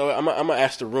 So I'm gonna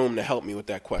ask the room to help me with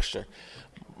that question.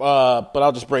 But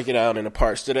I'll just break it out into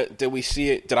parts. Did we see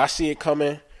it? Did I see it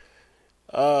coming?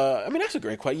 I mean, that's a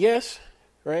great question. Yes,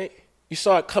 right? You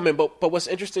saw it coming, but what's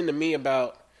interesting to me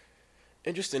about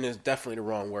interesting is definitely the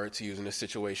wrong word to use in this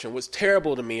situation. What's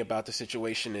terrible to me about the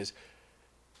situation is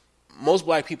most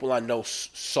black people I know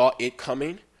saw it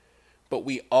coming, but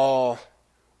we all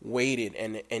waited,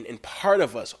 and part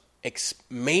of us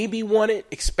maybe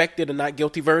expected a not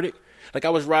guilty verdict. Like I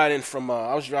was driving from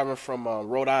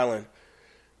Rhode Island.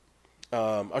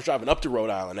 I was driving up to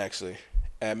Rhode Island actually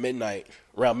at midnight,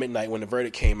 around midnight when the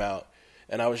verdict came out,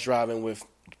 and I was driving with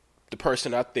the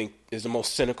person I think is the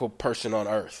most cynical person on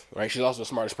earth, right? She's also the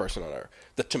smartest person on earth,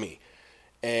 to me.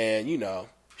 And, you know,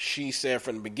 she said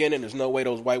from the beginning, there's no way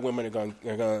those white women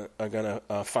are gonna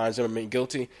find Zimmerman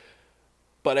guilty.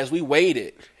 But as we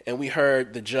waited and we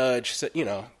heard the judge, you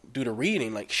know, do the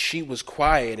reading, like she was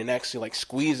quiet and actually like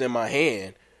squeezing my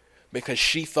hand because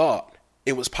she thought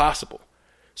it was possible.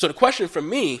 So the question for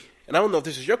me, and I don't know if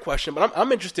this is your question, but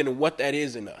I'm interested in what that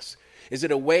is in us. Is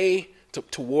it a way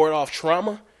to ward off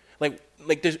trauma?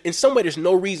 Like there's, in some way, there's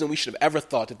no reason we should have ever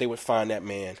thought that they would find that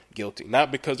man guilty.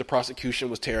 Not because the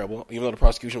prosecution was terrible, even though the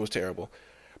prosecution was terrible,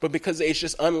 but because it's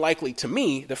just unlikely to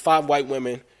me that five white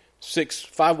women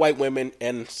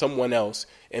and someone else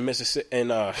in Mississippi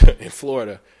in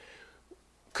Florida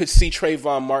could see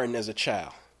Trayvon Martin as a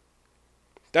child.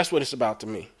 That's what it's about to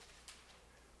me.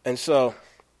 And so,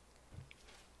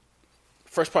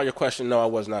 first part of your question, no, I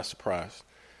was not surprised.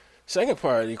 Second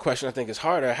part of the question, I think, is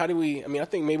harder. I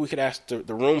think maybe we could ask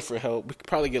the room for help. We could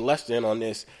probably get Les in on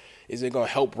this. Is it going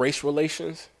to help race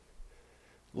relations?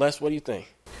 Les, what do you think?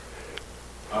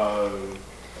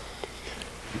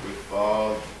 With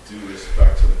all due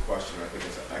respect to the question, I think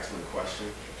it's an excellent question.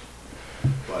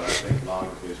 But I think long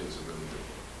divisions are really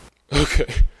good.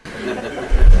 Okay.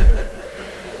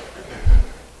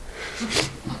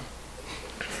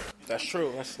 That's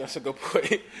true. That's a good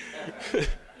point.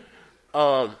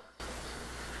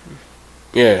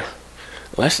 Yeah.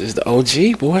 Les is the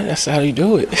OG, boy. That's how you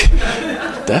do it.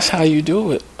 That's how you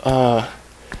do it. I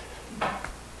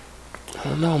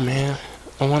don't know, man.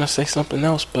 I want to say something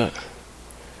else, but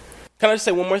can I just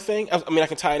say one more thing? I mean, I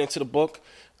can tie it into the book.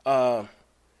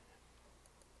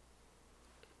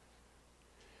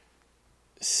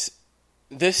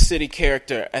 This city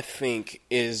character, I think,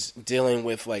 is dealing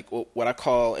with like what I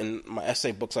call in my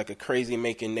essay books like a crazy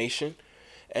making nation.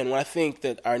 And what I think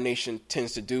that our nation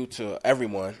tends to do to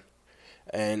everyone,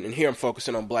 and here I'm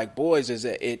focusing on black boys, is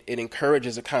that it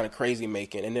encourages a kind of crazy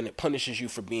making, and then it punishes you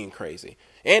for being crazy.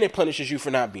 And it punishes you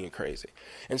for not being crazy.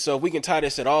 And so if we can tie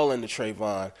this at all into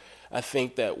Trayvon, I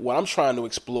think that what I'm trying to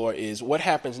explore is what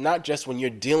happens not just when you're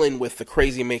dealing with the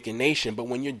crazy making nation, but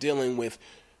when you're dealing with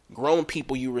grown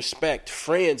people you respect,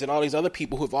 friends, and all these other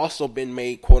people who have also been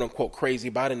made, quote unquote, crazy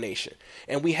by the nation.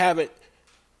 And we haven't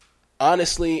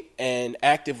honestly and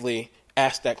actively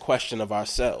asked that question of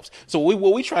ourselves. So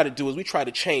what we try to do is we try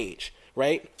to change,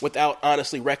 right? Without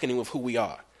honestly reckoning with who we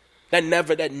are. That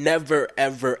never,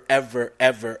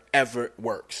 ever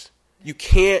works. You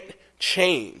can't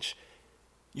change.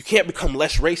 You can't become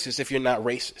less racist if you're not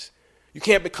racist. You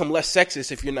can't become less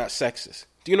sexist if you're not sexist.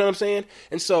 Do you know what I'm saying?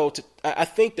 And so I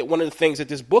think that one of the things that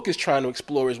this book is trying to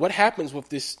explore is what happens with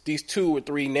these two or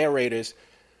three narrators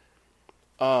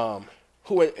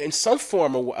who in some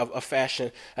form of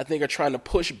fashion, I think are trying to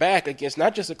push back against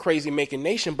not just a crazy making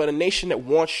nation, but a nation that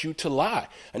wants you to lie.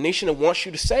 A nation that wants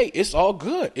you to say, it's all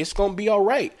good. It's going to be all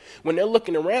right. When they're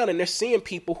looking around and they're seeing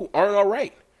people who aren't all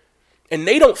right. And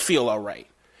they don't feel all right.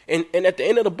 And at the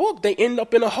end of the book, they end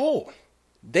up in a hole.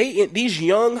 These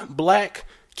young black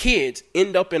kids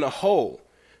end up in a hole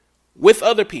with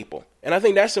other people. And I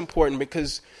think that's important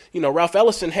because, you know, Ralph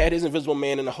Ellison had his Invisible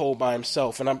Man in a hole by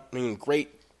himself. And I mean,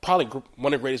 probably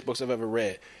one of the greatest books I've ever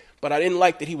read. But I didn't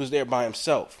like that he was there by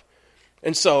himself.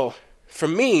 And so for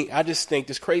me, I just think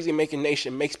this crazy making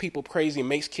nation makes people crazy,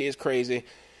 makes kids crazy.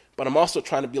 but I'm also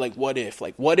trying to be like, what if?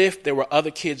 Like, what if there were other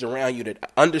kids around you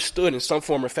that understood in some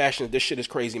form or fashion that this shit is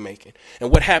crazy making? And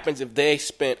what happens if they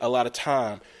spent a lot of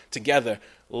time together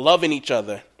loving each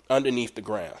other underneath the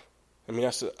ground? I mean,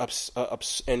 that's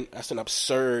an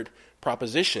absurd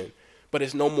proposition, but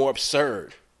it's no more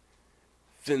absurd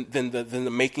than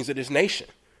the makings of this nation,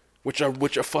 which are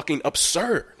fucking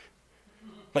absurd.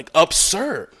 Like,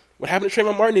 absurd. What happened to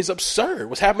Trayvon Martin is absurd.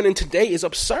 What's happening today is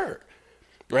absurd,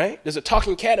 right? There's a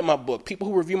talking cat in my book. People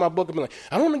who review my book have been like,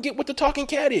 I don't want to get what the talking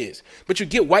cat is. But you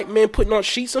get white men putting on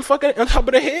sheets and fucking on top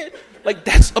of their head? Like,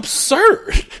 that's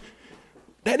absurd.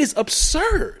 That is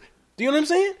absurd. Do you know what I'm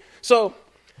saying? So,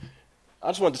 I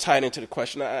just wanted to tie it into the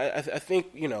question. I think,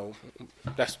 you know,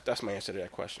 that's my answer to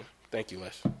that question. Thank you,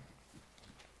 Les.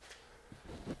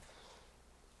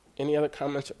 Any other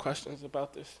comments or questions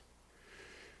about this?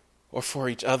 Or for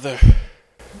each other?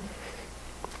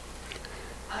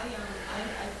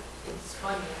 It's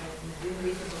funny. I didn't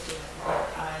read the book yet,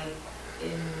 but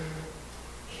in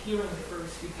hearing the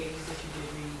first few pages that you did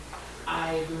read,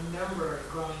 I remember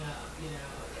growing up, you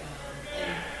know,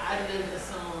 and I lived a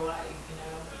similar life, you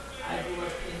know. I grew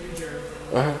up in New Jersey,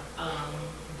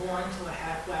 born to a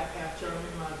half black, half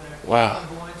German mother. Wow. And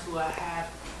born to a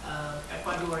half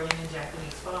Ecuadorian and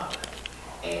Japanese father.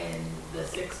 In the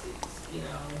 60s, you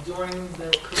know, during the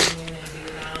Korean and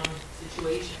Vietnam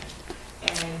situation.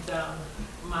 And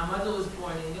my mother was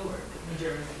born in Newark, New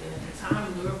Jersey. And at the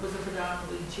time, Newark was a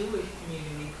predominantly Jewish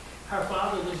community. Her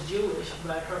father was Jewish,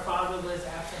 but her father was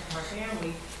absent from her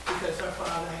family because her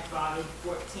father had fathered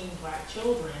 14 black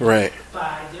children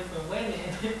by different women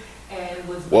and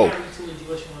was married to a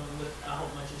Jewish woman with a whole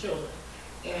bunch of children.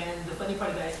 And the funny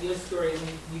part of that, your story,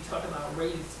 when you talk about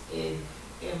race, in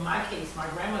my case, my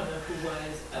grandmother, who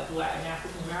was an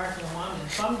African-American woman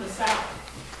from the South,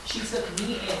 she took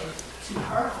me in to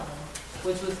her home,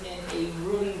 which was in a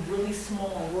really, really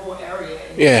small rural area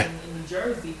in New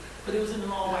Jersey, but it was in an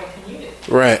all-white community.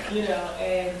 Right. You know,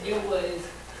 and it was,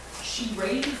 she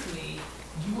raised me,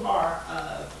 you are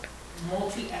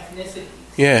multi-ethnicities.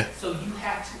 Yeah. So you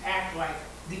have to act like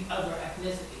the other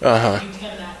ethnicity. Uh-huh. You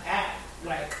cannot act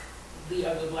like the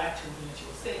other black children that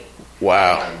you'll see.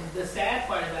 Wow. And the sad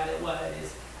part about it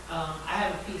was, I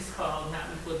have a piece called Not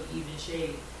Before the Even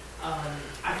Shade.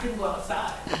 I couldn't go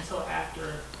outside until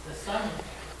after the summer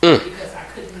because I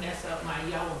couldn't mess up my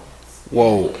yellowness.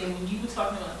 Whoa. And when you were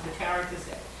talking about the characters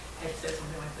that had said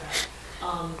something like that,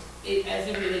 as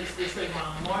it relates to the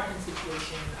Trayvon Martin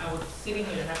situation, I was sitting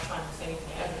here not trying to say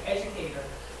anything as an educator,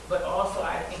 but also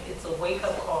I think it's a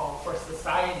wake-up call for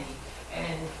society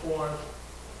and for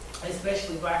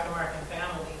especially Black American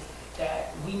families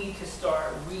that we need to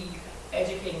start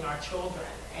re-educating our children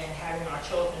and having our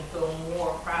children feel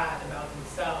more pride about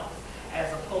themselves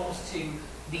as opposed to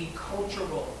the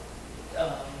cultural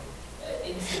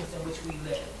instance in which we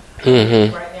live.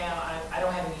 Mm-hmm. Right now, I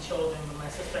don't have any children, but my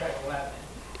sister has 11.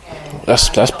 And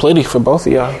That's plenty for both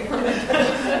of y'all.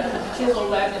 She has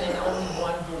 11 and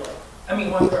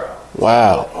only one girl.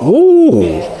 Wow. Ooh.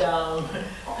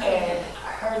 And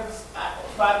her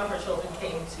 5 of her children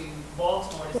came to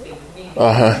Baltimore to stay with me.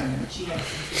 She had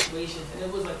some situations, and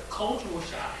it was a cultural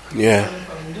shock coming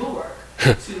from Newark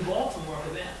to Baltimore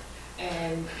for them.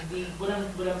 And what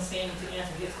I'm saying to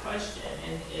answer his question,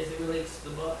 and as it relates to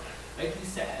the book, like you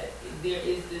said, there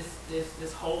is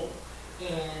this hole,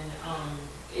 and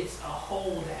it's a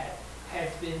hole that has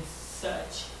been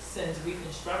such since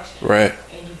Reconstruction. Right.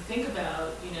 And you think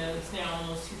about, it's now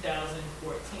almost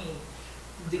 2014.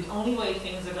 The only way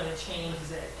things are going to change is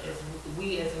that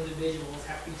we as individuals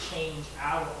have to change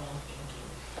our own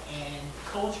thinking. And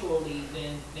culturally,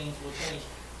 then things will change.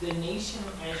 The nation,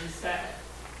 as you said,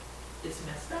 it's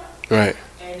messed up. Right.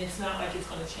 And it's not like it's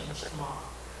going to change tomorrow.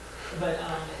 But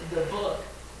the book,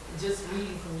 just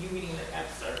reading the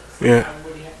excerpts, I'm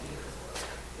really happy with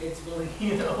this book. It's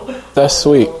really, That's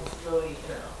sweet. Really,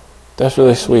 That's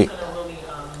really sweet. It's gonna really,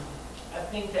 I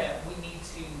think that we need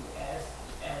to,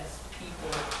 as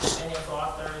people and as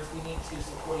authors, we need to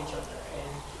support each other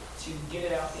and to get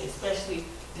it out there, especially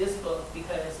this book,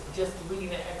 because just reading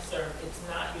the excerpt, it's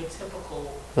not your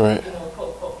typical,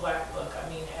 quote, quote, Black book. I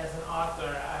mean, as an author,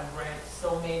 I've read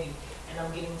so many, and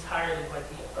I'm getting tired of like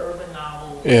the urban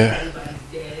novel, everybody's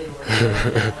dead or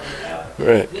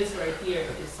whatever. Right. This right here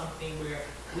is something where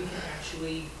we can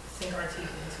actually sink our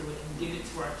teeth into it and give it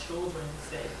to our children and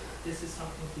say, this is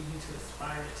something for you to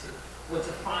aspire to, or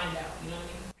to find out, you know what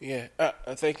I mean?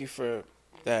 Yeah, thank you for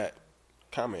that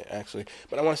comment, actually.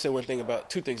 But I want to say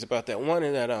two things about that. One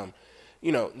is that,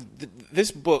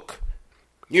 this book,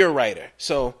 you're a writer,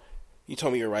 so you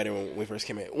told me you were a writer when we first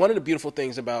came in. One of the beautiful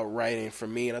things about writing for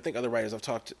me, and I think other writers I've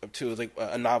talked to is like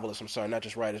a novelist, I'm sorry, not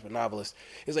just writers, but novelists,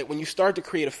 is like when you start to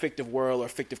create a fictive world or a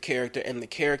fictive character, and the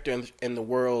character and the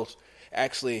world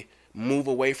actually move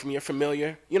away from your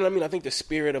familiar. You know what I mean? I think the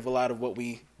spirit of a lot of what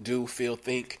we do, feel,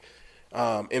 think,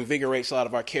 invigorates a lot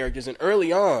of our characters. And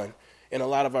early on, in a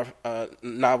lot of our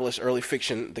novelists, early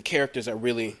fiction, the characters are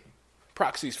really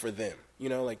proxies for them. You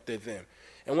know, like they're them.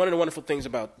 And one of the wonderful things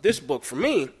about this book for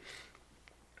me,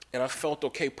 and I felt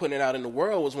okay putting it out in the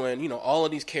world, was when, you know, all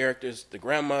of these characters, the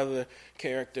grandmother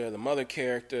character, the mother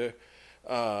character,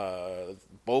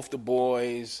 both the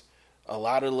boys, a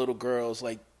lot of the little girls,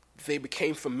 like, they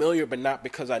became familiar, but not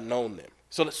because I'd known them.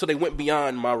 So they went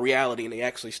beyond my reality, and they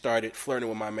actually started flirting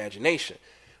with my imagination.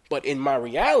 But in my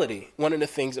reality, one of the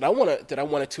things that I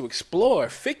wanted to explore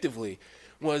fictively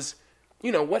was,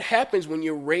 you know, what happens when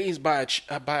you're raised by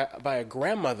a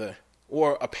grandmother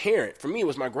or a parent. For me, it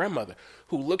was my grandmother,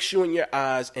 who looks you in your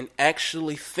eyes and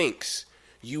actually thinks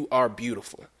you are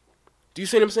beautiful. Do you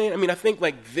see what I'm saying? I mean, I think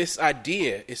like this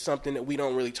idea is something that we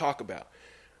don't really talk about.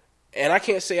 And I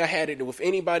can't say I had it with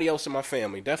anybody else in my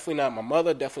family. Definitely not my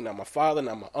mother, definitely not my father,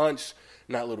 not my aunts,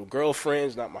 not little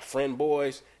girlfriends, not my friend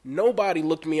boys. Nobody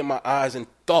looked me in my eyes and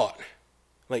thought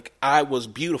like I was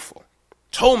beautiful,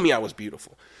 told me I was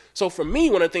beautiful. So for me,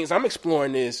 one of the things I'm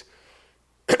exploring is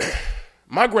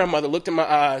my grandmother looked in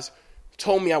my eyes,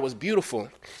 told me I was beautiful,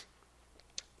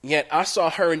 yet I saw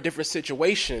her in different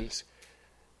situations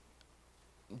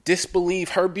disbelieve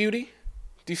her beauty.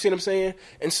 Do you see what I'm saying?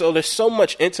 And so there's so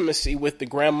much intimacy with the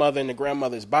grandmother and the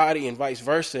grandmother's body and vice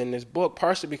versa in this book,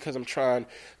 partially because I'm trying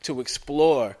to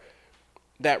explore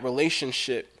that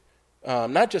relationship,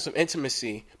 not just of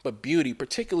intimacy, but beauty,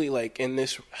 particularly like in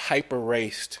this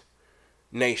hyper-raced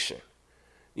nation.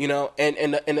 You know,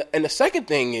 and the second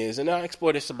thing is, and I'll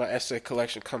explore this in my essay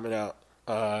collection coming out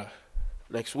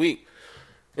next week.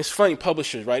 It's funny,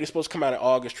 publishers, right? It's supposed to come out in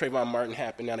August. Trayvon Martin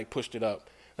happened. Now they pushed it up.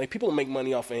 Like, people don't make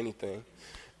money off of anything.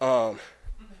 But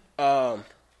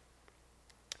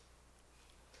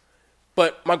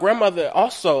my grandmother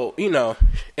also, you know,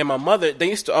 and my mother, they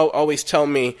used to always tell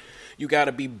me, you got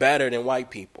to be better than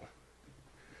white people.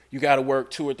 You got to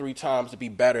work 2 or 3 times to be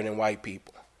better than white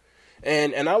people.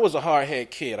 And I was a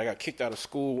hard-headed kid. I got kicked out of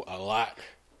school a lot.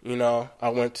 You know, I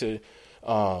went to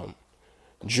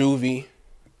juvie.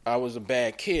 I was a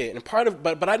bad kid. And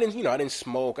but I didn't, you know, I didn't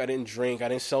smoke, I didn't drink, I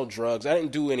didn't sell drugs, I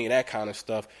didn't do any of that kind of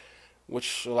stuff,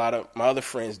 which a lot of my other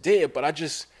friends did, but I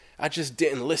just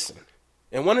didn't listen.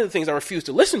 And one of the things I refused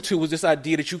to listen to was this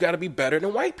idea that you got to be better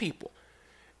than white people.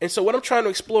 And so what I'm trying to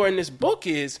explore in this book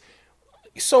is,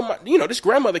 this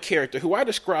grandmother character who I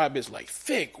describe as like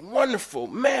thick, wonderful,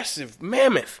 massive,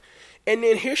 mammoth. And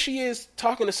then here she is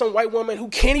talking to some white woman who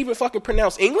can't even fucking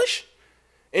pronounce English.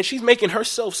 And she's making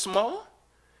herself small.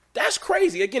 That's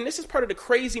crazy. Again, this is part of the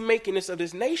crazy makingness of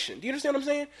this nation. Do you understand what I'm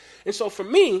saying? And so for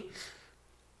me,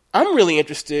 I'm really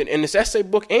interested in this essay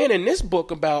book and in this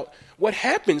book about what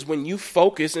happens when you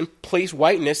focus and place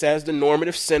whiteness as the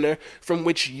normative center from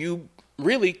which you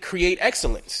really create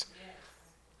excellence.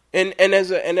 And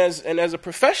as a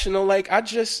professional, like I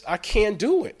can't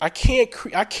do it. I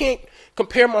can't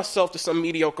compare myself to some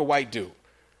mediocre white dude,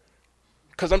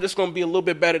 because I'm just going to be a little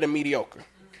bit better than mediocre.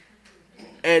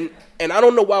 And I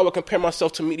don't know why I would compare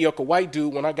myself to a mediocre white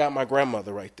dude when I got my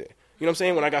grandmother right there. You know what I'm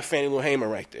saying? When I got Fannie Lou Hamer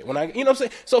right there. You know what I'm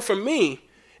saying? So for me,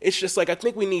 it's just like I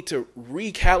think we need to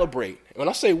recalibrate. When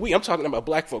I say we, I'm talking about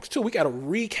black folks too. We got to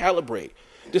recalibrate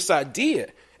this idea.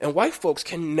 And white folks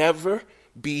can never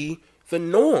be the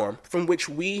norm from which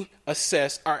we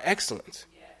assess our excellence,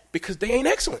 because they ain't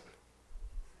excellent.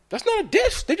 That's not a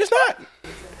diss. They're just not.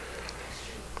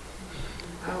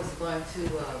 I was going to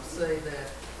say that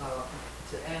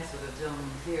to answer the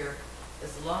gentleman here,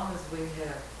 as long as we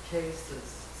have cases,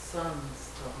 sons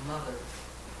of mothers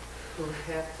who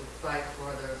have to fight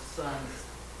for their sons'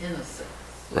 innocence,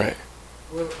 right,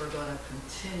 we're going to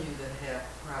continue to have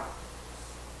problems.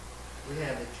 We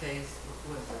have a case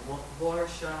with the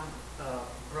Watersham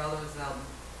brothers out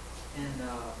in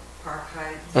Park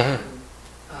Heights who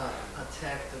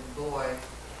attacked a boy.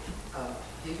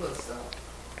 He was a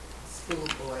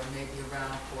schoolboy, maybe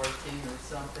around 14 or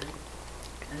something.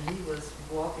 And he was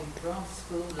walking from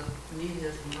school to meet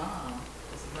his mom.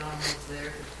 His mom was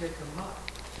there to pick him up,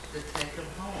 to take him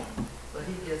home. But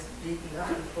he gets beaten up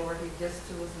before he gets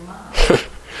to his mom.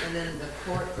 And then the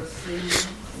court proceedings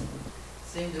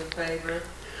seem to favor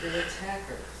the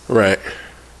attackers. Right.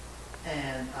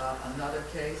 And another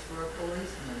case where a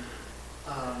policeman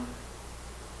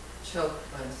choked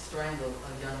and strangled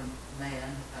a young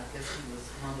man. I guess he was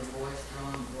one of the boys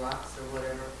throwing rocks or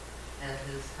whatever at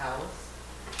his house.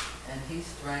 and he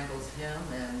strangles him,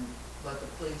 but the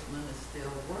policeman is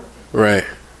still working. Right.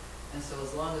 And so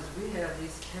as long as we have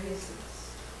these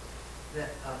cases that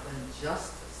of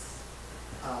injustice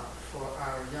for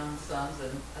our young sons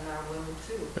and our women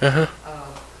too,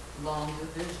 long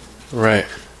division. Right.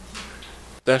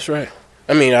 That's right.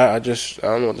 I mean, I don't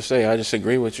know what to say. I just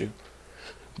agree with you.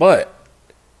 But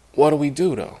what do we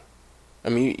do though? I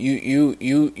mean,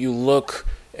 you look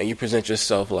and you present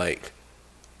yourself like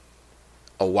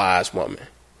a wise woman.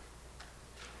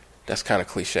 That's kind of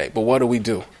cliche. But what do we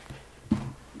do?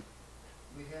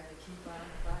 We have to keep on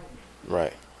fighting.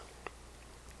 Right.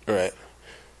 Right.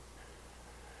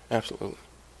 Absolutely.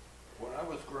 When I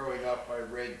was growing up, I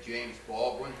read James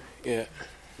Baldwin. Yeah.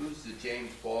 Who's the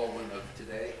James Baldwin of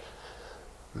today?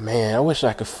 Man, I wish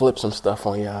I could flip some stuff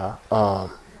on y'all.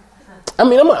 I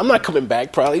mean, I'm not coming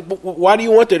back probably, but why do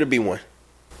you want there to be one?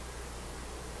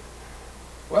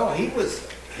 Well, he was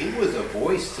a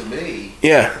voice to me.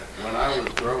 Yeah. When I was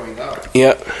growing up.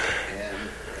 Yep.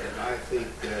 And I think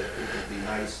that it would be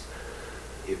nice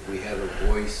if we had a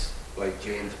voice like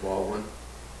James Baldwin,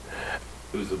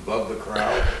 who's above the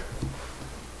crowd.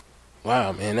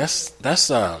 Wow, man, that's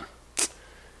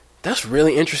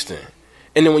really interesting.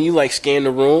 And then when you like scan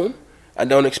the room, I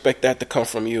don't expect that to come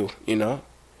from you, you know,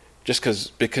 just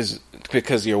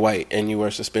because you're white and you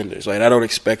wear suspenders. Like I don't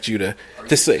expect you to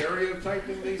say.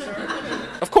 Stereotyping me, sir?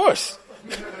 Of course.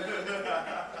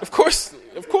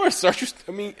 Aren't you?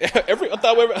 I mean,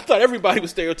 I thought everybody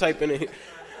was stereotyping it.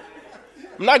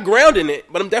 I'm not grounding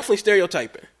it, but I'm definitely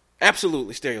stereotyping.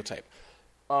 Absolutely stereotyping.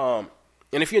 And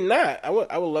if you're not, I would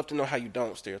love to know how you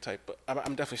don't stereotype. But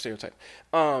I'm definitely stereotyping.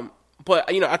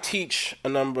 But you know, I teach a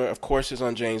number of courses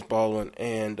on James Baldwin,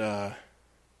 and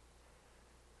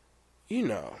you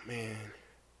know, man.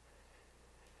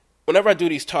 Whenever I do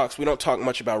these talks, we don't talk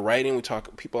much about writing.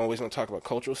 People always want to talk about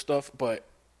cultural stuff, but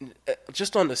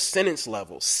just on the sentence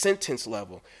level,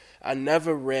 I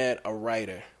never read a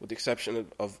writer, with the exception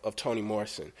of Toni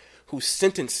Morrison, whose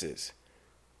sentences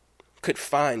could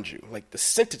find you. Like the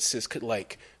sentences could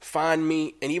like find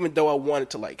me, and even though I wanted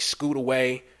to like scoot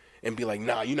away and be like,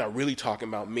 nah, you're not really talking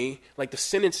about me, like the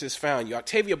sentences found you.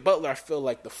 Octavia Butler, I feel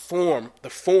like the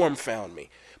form found me.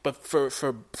 But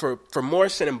for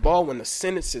Morrison and Baldwin, the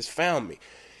sentences found me.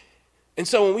 And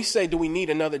so when we say, do we need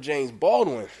another James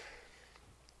Baldwin?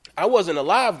 I wasn't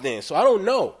alive then, so I don't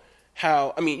know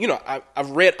how. I mean, you know, I've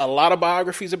read a lot of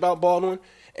biographies about Baldwin,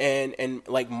 and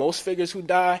like most figures who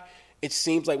die, it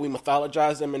seems like we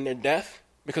mythologize them in their death.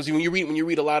 Because when you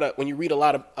read a lot of work, when you read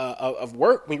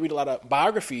a lot of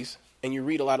biographies, and you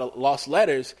read a lot of lost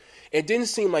letters, it didn't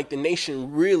seem like the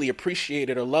nation really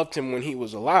appreciated or loved him when he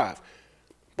was alive.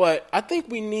 But I think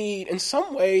we need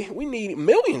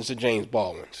millions of James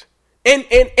Baldwins. And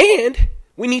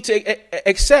we need to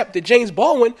accept that James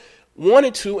Baldwin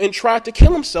wanted to and tried to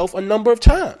kill himself a number of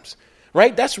times,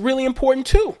 right? That's really important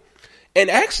too. And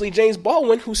actually, James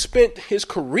Baldwin, who spent his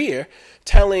career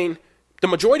the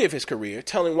majority of his career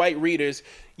telling white readers,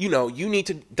 you know, you need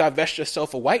to divest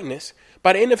yourself of whiteness,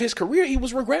 by the end of his career, he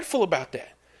was regretful about that.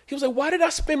 He was like, why did I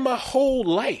spend my whole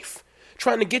life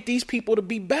trying to get these people to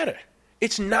be better?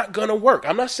 It's not going to work.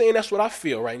 I'm not saying that's what I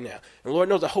feel right now. And Lord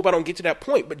knows, I hope I don't get to that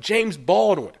point. But James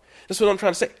Baldwin, that's what I'm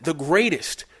trying to say. The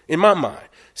greatest, in my mind,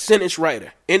 sentence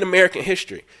writer in American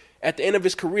history, at the end of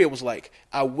his career was like,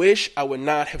 I wish I would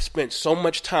not have spent so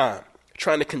much time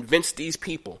trying to convince these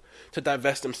people to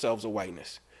divest themselves of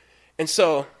whiteness. And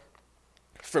so,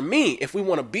 for me, if we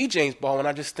want to be James Baldwin,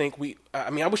 I just think I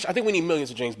think we need millions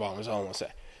of James Baldwin, is all I want to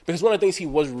say. Because one of the things he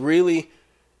was really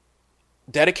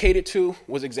dedicated to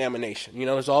was examination. You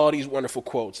know, there's all these wonderful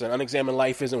quotes, that unexamined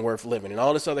life isn't worth living, and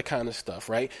all this other kind of stuff,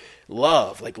 right?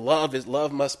 Love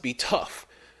must be tough.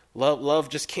 Love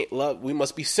just can't love. We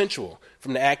must be sensual,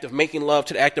 from the act of making love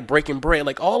to the act of breaking bread.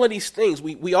 Like all of these things,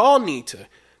 we all need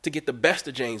to get the best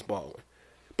of James Baldwin.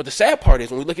 But the sad part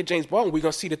is when we look at James Baldwin, we're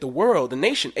gonna see that the world, the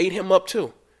nation, ate him up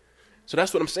too. So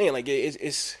that's what I'm saying. Like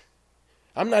it's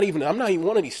I'm not even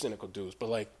one of these cynical dudes, but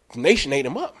like the nation ate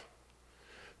him up.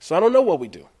 So I don't know what we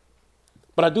do.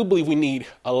 But I do believe we need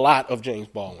a lot of James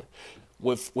Baldwin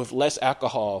with less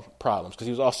alcohol problems, because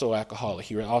he was also an alcoholic.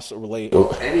 He also related. So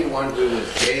anyone who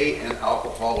is gay and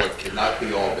alcoholic cannot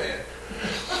be all bad.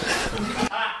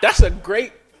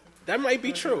 That might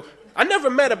be true. I never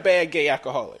met a bad gay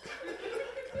alcoholic.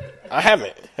 I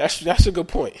haven't. That's a good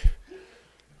point.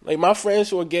 Like my friends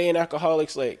who are gay and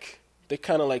alcoholics, like they're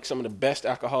kind of like some of the best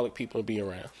alcoholic people to be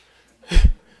around.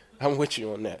 I'm with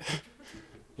you on that.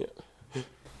 Yeah.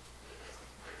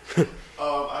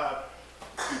 I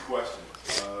have two questions.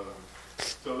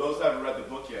 So those that haven't read the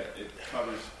book yet, it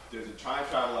covers there's a time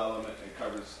travel element and it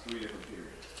covers 3 different periods.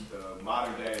 The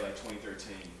modern day, like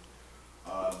 2013,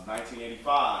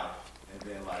 1985, and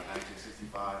then like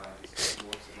 1965,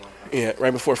 1964, something like that. Yeah,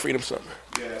 right before Freedom Summer.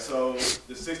 Yeah, so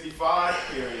the 65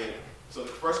 period, so the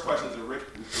first question is the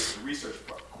research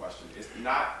question. It's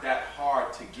not that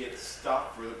hard to get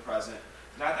stuff for the present,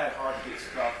 not that hard to get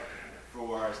stuff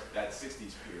for that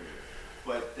 60s period.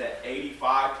 But that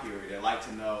 85 period, I'd like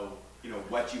to know,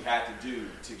 what you had to do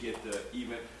to get the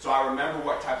even. So I remember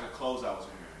what types of clothes I was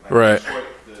wearing. Like right.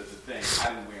 The thing,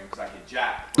 I didn't wear them because I get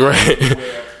jacked. Right. I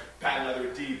wear patent leather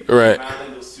Adidas, right.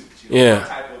 Marilyn suits, yeah.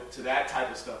 that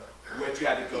type of stuff. Where you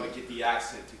had to go to get the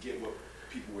accent to get what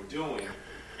people were doing.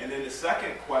 And then the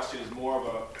second question is more of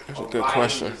a good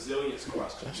question. Resilience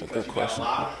question. That's a because good you question.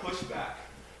 got a lot of pushback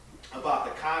about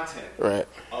the content right.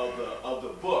 of the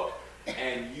book.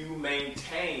 And you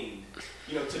maintain,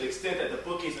 to the extent that the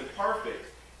book isn't perfect,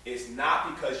 it's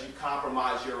not because you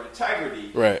compromise your integrity.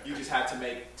 Right. You just have to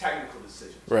make technical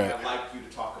decisions. Right. I'd like you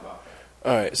to talk about that.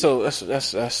 All right. So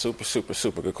that's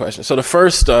super good question. So the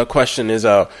first question is,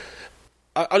 I'll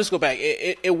just go back.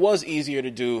 It was easier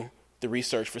to do the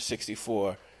research for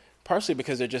 64, partially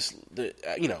because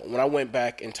when I went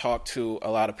back and talked to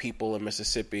a lot of people in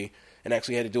Mississippi and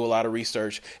actually had to do a lot of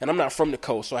research, and I'm not from the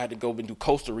coast, so I had to go and do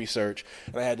coastal research,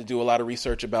 and I had to do a lot of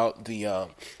research about the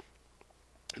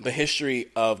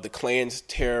history of the Klan's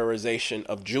terrorization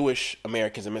of Jewish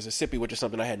Americans in Mississippi, which is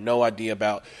something I had no idea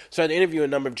about. So I had to interview a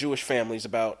number of Jewish families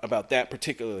about that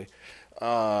particularly,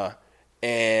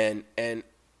 and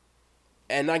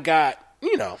I got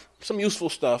some useful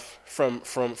stuff from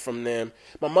them.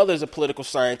 My mother's a political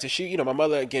scientist. My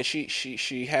mother, again,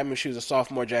 she had me. She was a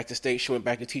sophomore at Jackson State. She went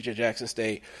back to teach at Jackson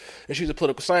State, and she was a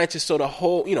political scientist. So the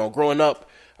whole, growing up,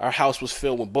 our house was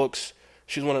filled with books.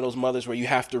 She's one of those mothers where you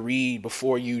have to read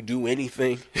before you do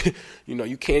anything.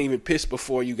 You can't even piss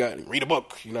before you read a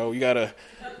book. You got to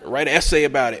write an essay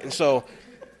about it. And so,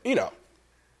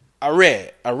 I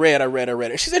read.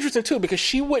 And she's interesting, too, because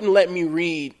she wouldn't let me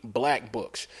read black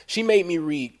books. She made me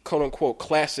read, quote-unquote,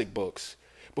 classic books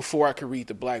before I could read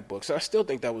the black books. And I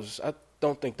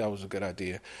don't think that was a good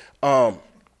idea. But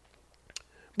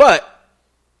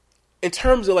in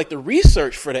terms of, the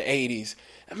research for the 80s,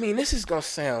 this is going to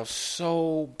sound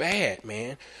so bad,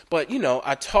 man. But,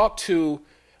 I talked to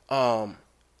a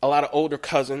lot of older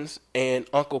cousins and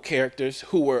uncle characters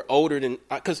who were older than...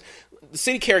 Because the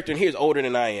city character in here is older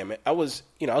than I am. I was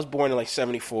born in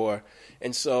 74,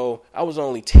 and so I was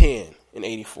only 10 in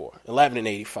 84, 11 in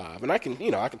 85. And I can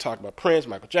talk about Prince,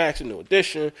 Michael Jackson, New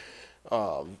Edition,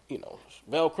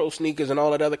 Velcro sneakers and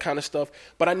all that other kind of stuff.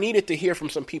 But I needed to hear from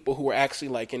some people who were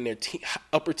actually in their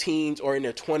upper teens or in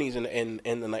their 20s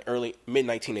in the early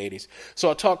mid-1980s.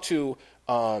 So I talked to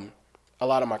a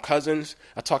lot of my cousins.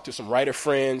 I talked to some writer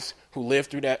friends who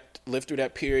lived through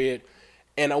that period.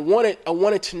 And I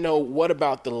wanted to know what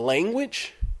about the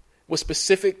language was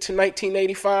specific to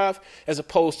 1985 as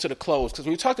opposed to the clothes. Because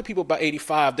when you talk to people about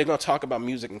 85, they're going to talk about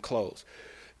music and clothes.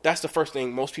 That's the first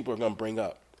thing most people are going to bring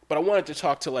up. But I wanted to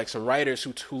talk to some writers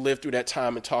who lived through that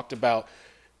time and talked about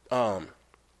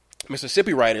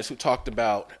Mississippi writers who talked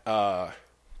about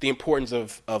the importance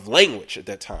of language at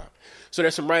that time. So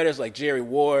there's some writers like Jerry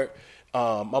Ward.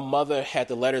 My mother had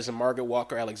the letters of Margaret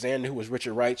Walker Alexander, who was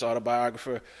Richard Wright's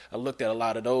autobiographer. I looked at a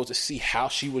lot of those to see how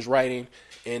she was writing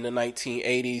in the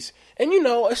 1980s. And,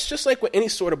 it's just like with any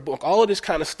sort of book. All of this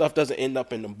kind of stuff doesn't end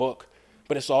up in the book,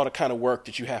 but it's all the kind of work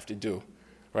that you have to do,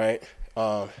 right?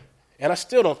 And I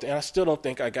still don't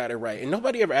think I got it right. And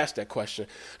nobody ever asked that question.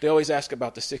 They always ask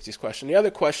about the 60s question. The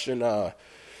other question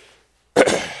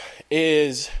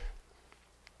is,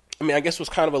 I guess was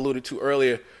kind of alluded to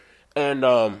earlier. And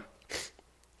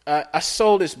I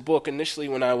sold this book initially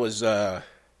when I was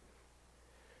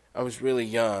really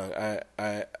young.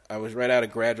 I was right out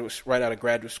of graduate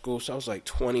school, so I was like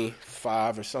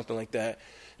 25 or something like that.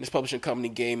 And this publishing company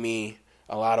gave me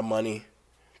a lot of money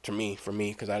for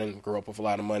me, because I didn't grow up with a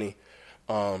lot of money.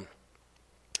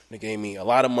 They gave me a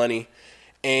lot of money,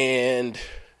 and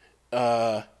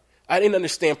I didn't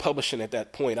understand publishing at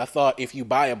that point. I thought if you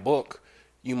buy a book,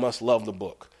 you must love the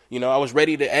book. I was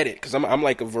ready to edit because I'm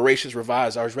like a voracious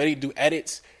reviser. I was ready to do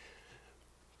edits,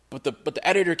 but the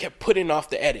editor kept putting off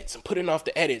the edits,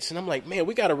 and I'm like, man,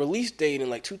 we got a release date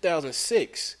in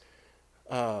 2006,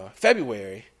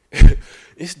 February.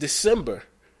 It's December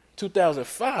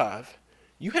 2005.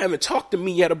 You haven't talked to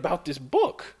me yet about this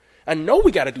book. I know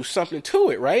we got to do something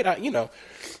to it, right?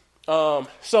 So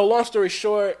long story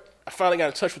short, I finally got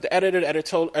in touch with the editor. The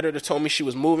editor told me she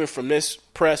was moving from this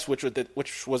press, which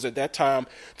was at that time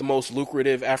the most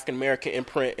lucrative African-American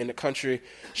imprint in the country.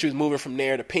 She was moving from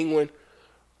there to Penguin.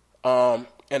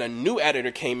 And a new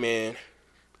editor came in,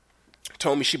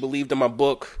 told me she believed in my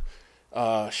book.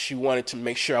 She wanted to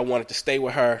make sure I wanted to stay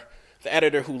with her. The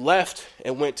editor who left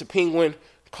and went to Penguin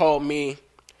called me,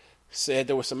 said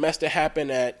there was some mess that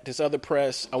happened at this other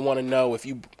press. I want to know if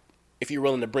you're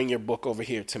willing to bring your book over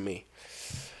here to me.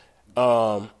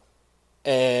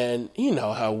 And you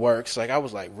know how it works. Like, I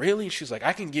was like, really? She's like,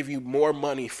 I can give you more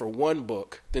money for one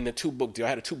book than the 2-book deal. I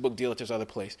had a 2-book deal at this other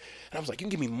place. And I was like, you can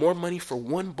give me more money for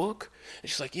one book? And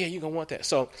she's like, yeah, you're going to want that.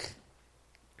 So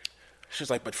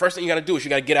she's like, but first thing you got to do is you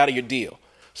got to get out of your deal.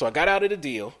 So I got out of the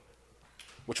deal,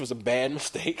 which was a bad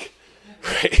mistake,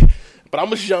 right? But I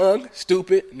was young,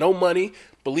 stupid, no money,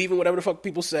 believing whatever the fuck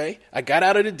people say. I got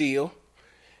out of the deal.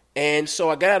 And so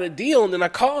I got out of the deal, and then I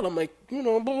called. I'm like, you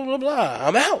know, blah, blah, blah.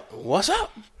 I'm out. What's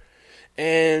up?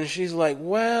 And she's like,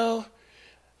 well,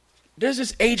 there's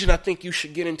this agent I think you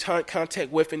should get in contact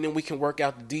with, and then we can work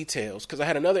out the details. Because I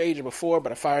had another agent before,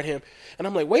 but I fired him. And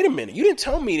I'm like, wait a minute. You didn't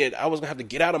tell me that I was going to have to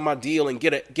get out of my deal and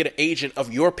get an agent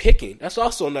of your picking. That's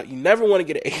also not, you never want to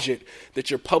get an agent that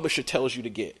your publisher tells you to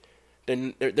get.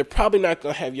 Then they're probably not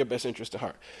going to have your best interest at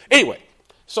heart. Anyway.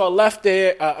 So I left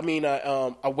there.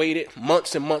 I waited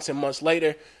months and months and months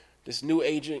later. This new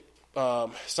agent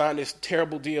signed this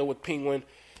terrible deal with Penguin,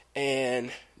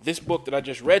 and this book that I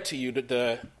just read to you,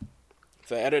 the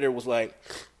editor was like,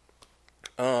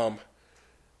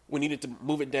 we needed to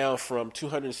move it down from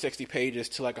 260 pages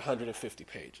to like 150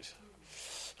 pages.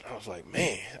 I was like,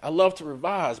 man, I love to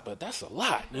revise, but that's a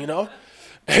lot, you know?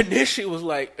 And then she was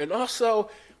like, and also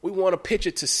we want to pitch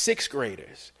it to 6th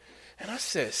graders. And I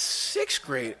said, 6th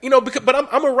grade? You know,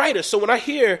 but I'm a writer, so when I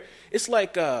hear, it's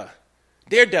like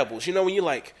Daredevils, you know, when you're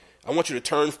like, I want you to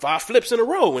turn 5 flips in a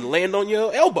row and land on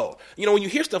your elbow. You know, when you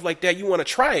hear stuff like that, you want to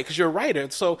try it because you're a writer.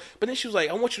 So, but then she was like,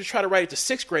 I want you to try to write it to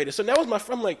 6th graders. So that was my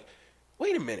friend. I'm like,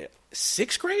 wait a minute,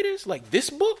 6th graders? Like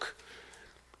this book?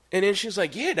 And then she was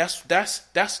like, yeah, that's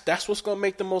what's going to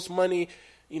make the most money.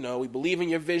 You know, we believe in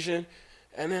your vision.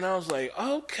 And then I was like,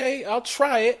 okay, I'll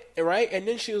try it, right? And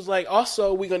then she was like,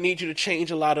 also, we're going to need you to change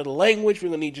a lot of the language. We're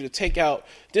going to need you to take out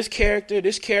this character,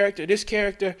 this character, this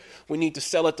character. We need to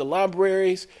sell at the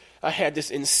libraries. I had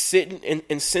this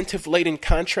incentive-laden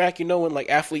contract, you know, when like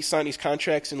athletes sign these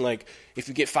contracts and like if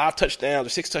you get 5 touchdowns or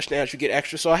 6 touchdowns, you get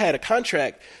extra. So I had a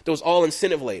contract that was all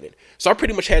incentive-laden. So I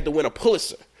pretty much had to win a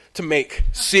Pulitzer to make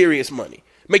serious money,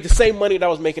 make the same money that I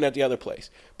was making at the other place.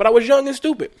 But I was young and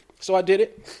stupid, so I did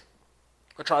it.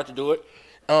 I tried to do it.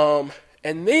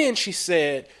 And then she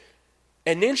said,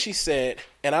 and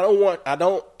I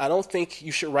don't think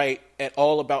you should write at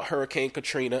all about Hurricane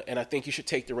Katrina, and I think you should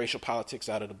take the racial politics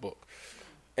out of the book.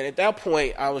 And at that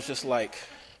point, I was just like,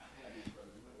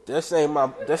 that's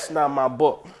not my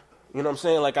book. You know what I'm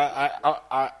saying? Like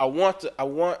I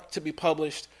want to be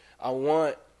published. I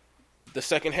want the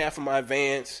second half of my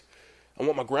advance. I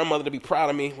want my grandmother to be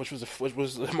proud of me, which was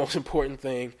the most important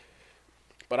thing.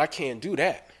 But I can't do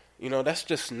that. You know, that's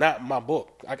just not my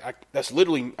book. That's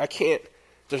literally, I can't,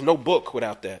 there's no book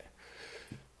without that.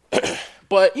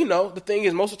 But, you know, the thing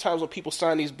is, most of the times when people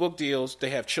sign these book deals, they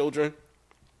have children,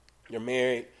 they're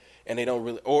married, and they don't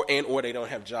really, or they don't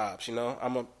have jobs, you know.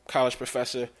 I'm a college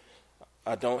professor.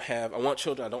 I want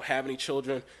children. I don't have any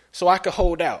children. So I could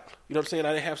hold out. You know what I'm saying?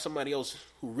 I didn't have somebody else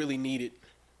who really needed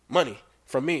money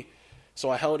from me. So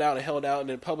I held out, and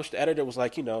then published. The editor was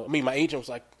like, you know, my agent was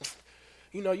like,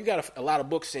 you know, you got a lot of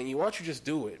books in you. Why don't you just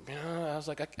do it? You know, I was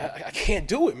like, I can't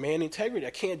do it, man. Integrity, I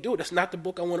can't do it. That's not the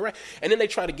book I want to write. And then they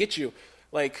try to get you,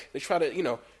 like, they try to, you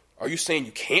know, are you saying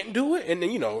you can't do it? And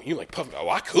then, you know, you're like, oh,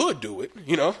 I could do it.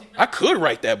 You know, I could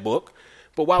write that book,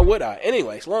 but why would I?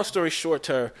 Anyways, long story short,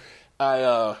 I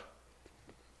got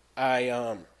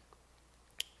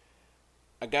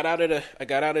out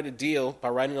of the deal by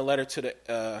writing a letter to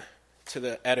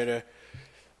the editor.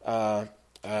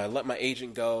 Let my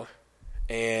agent go.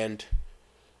 And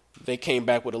they came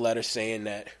back with a letter saying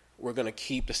that we're going to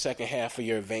keep the second half of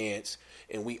your advance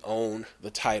and we own the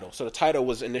title. So the title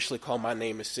was initially called My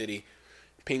Name is City.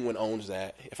 Penguin owns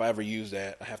that. If I ever use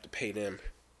that, I have to pay them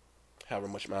however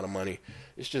much amount of money.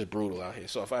 It's just brutal out here.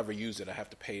 So if I ever use it, I have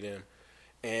to pay them.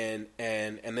 And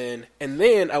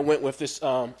then I went with this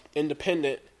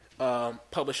independent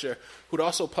publisher who'd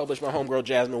also published my homegirl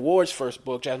Jasmine Ward's first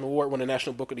book. Jasmine Ward won the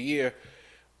National Book of the Year.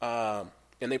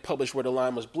 And they published Where the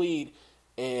Line Must Bleed,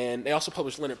 and they also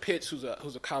published Leonard Pitts, who's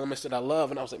a columnist that I love.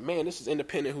 And I was like, man, this is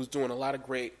independent, who's doing a lot of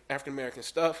great African American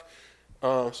stuff.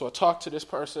 So I talked to this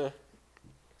person,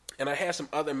 and I had some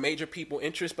other major people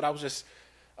interest, but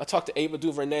I talked to Ava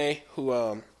DuVernay, who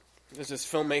is this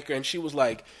filmmaker, and she was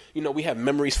like, you know, we have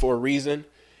memories for a reason,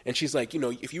 And she's like,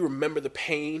 if you remember the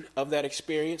pain of that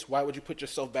experience, why would you put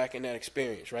yourself back in that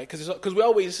experience, right? Because we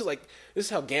always, this is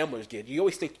how gamblers get. You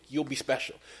always think you'll be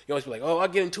special. You always be like, oh, I'll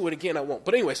get into it again, I won't.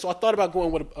 But anyway, so I thought about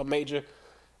going with a major.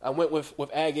 I went with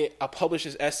Agate. I published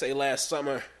this essay last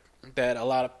summer that a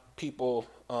lot of people,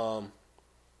 I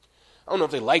don't know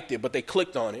if they liked it, but they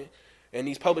clicked on it. And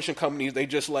these publishing companies, they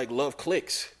just love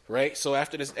clicks, right? So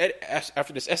after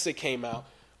this essay came out,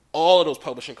 all of those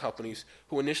publishing companies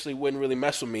who initially wouldn't really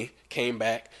mess with me came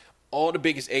back. All the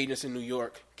biggest agents in New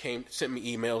York sent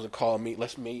me emails and called me,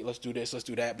 let's meet, let's do this, let's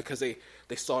do that, because they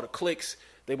saw the clicks.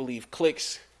 They believe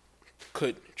clicks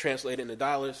could translate into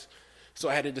dollars. So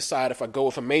I had to decide if I go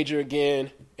with a major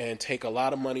again and take a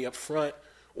lot of money up front,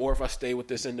 or if I stay with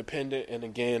this independent. And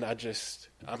again,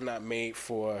 I'm not made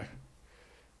for,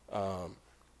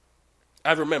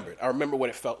 I remember what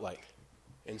it felt like.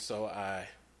 And so I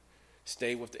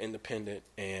stayed with the independent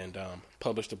and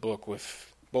published a book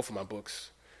with both of my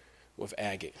books with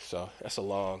Agate. So that's a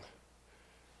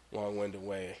long-winded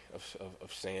way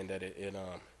of saying that it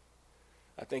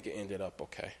I think it ended up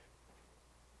okay.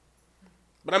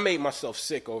 But I made myself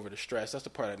sick over the stress. That's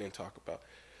the part I didn't talk about.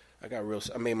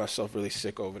 I made myself really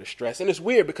sick over the stress. And it's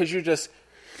weird because you just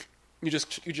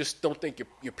don't think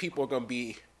your people are going to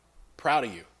be proud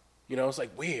of you. It's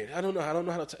like weird. I don't know how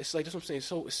to. It's like, that's what I'm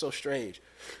saying. It's so strange.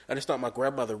 I just thought my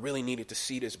grandmother really needed to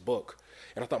see this book,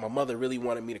 and I thought my mother really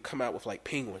wanted me to come out with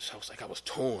penguins. I was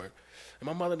torn, and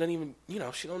my mother doesn't even,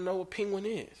 she don't know what penguin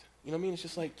is. You know what I mean? It's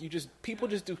just like people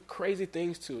just do crazy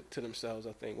things to themselves.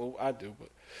 I think. Well, I do,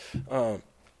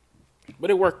 but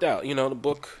it worked out. The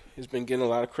book has been getting a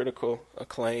lot of critical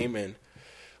acclaim, and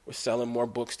we're selling more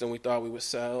books than we thought we would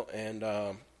sell. And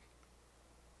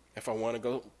if I want to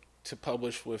go to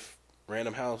publish with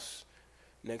Random House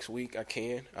next week, I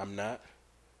can. I'm not.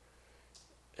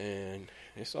 And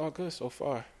it's all good so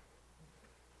far.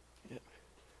 Yeah.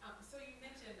 So you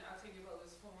mentioned Octavia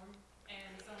Butler's form,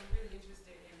 and so I'm really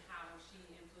interested in how she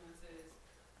influences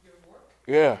your work.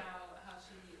 Yeah. How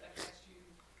she affects you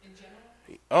in general.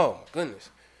 Oh, goodness.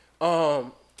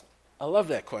 I love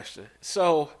that question.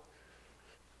 So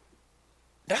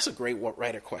that's a great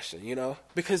writer question,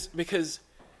 because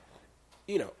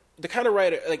the kind of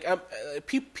writer,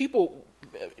 people,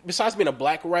 besides being a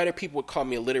black writer, people would call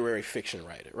me a literary fiction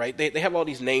writer, right? They have all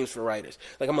these names for writers.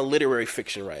 I'm a literary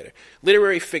fiction writer.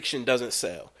 Literary fiction doesn't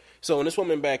sell. So when this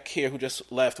woman back here who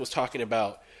just left was talking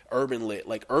about urban lit,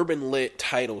 urban lit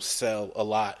titles sell a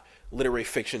lot. Literary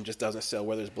fiction just doesn't sell,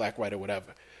 whether it's black, white, or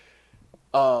whatever.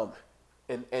 And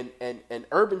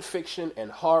urban fiction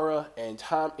and horror and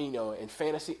time, and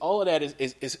fantasy, all of that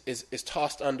is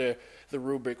tossed under the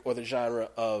rubric or the genre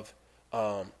of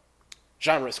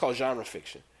genre. It's called genre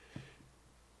fiction.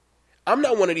 I'm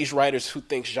not one of these writers who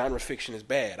thinks genre fiction is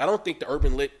bad. I don't think the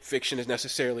urban lit fiction is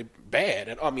necessarily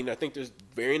bad. I think there's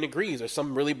varying degrees. There's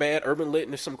some really bad urban lit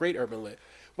and there's some great urban lit.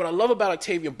 What I love about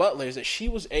Octavia Butler is that she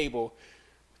was able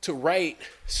to write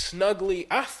snugly,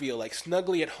 I feel like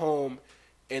snugly at home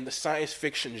in the science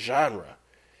fiction genre,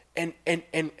 and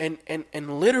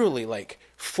literally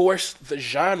force the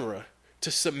genre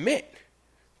to submit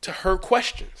to her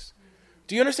questions.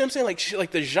 Do you understand what I'm saying?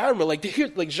 The genre,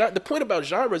 the point about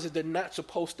genres is they're not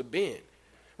supposed to bend,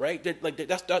 right?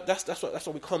 That's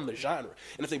what we call them, the genre.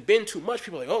 And if they bend too much,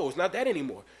 people are like, oh, it's not that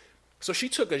anymore. So she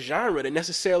took a genre that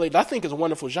necessarily I think is a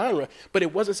wonderful genre, but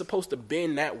it wasn't supposed to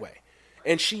bend that way,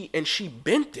 and she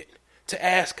bent it to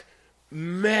ask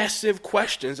massive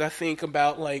questions, I think,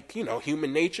 about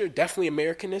human nature, definitely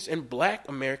Americanness, and black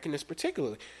Americanness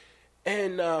particularly.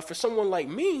 And for someone like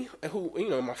me, who,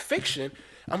 in my fiction,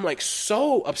 I'm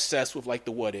so obsessed with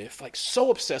the what if,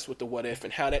 so obsessed with the what if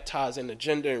and how that ties into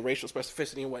gender and racial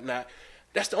specificity and whatnot.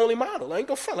 That's the only model. I ain't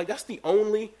gonna front. That's the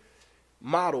only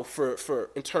model for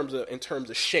in terms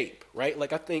of shape, right?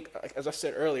 I think, as I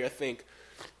said earlier, I think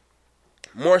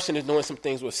Morrison is doing some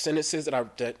things with sentences that I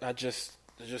just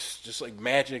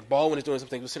magic. Baldwin is doing some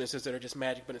things with sentences that are just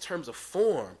magic. But in terms of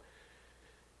form,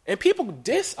 and people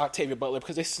diss Octavia Butler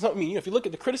because if you look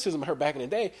at the criticism of her back in the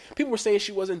day, people were saying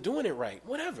she wasn't doing it right.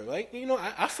 Whatever,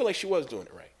 I feel like she was doing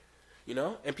it right,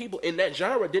 and people in that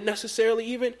genre didn't necessarily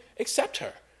even accept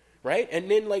her, right? And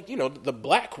then the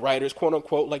black writers, quote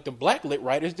unquote, the black lit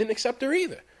writers didn't accept her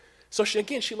either. So she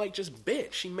just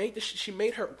bent. She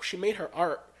made her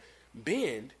art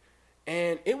bend,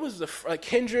 and it was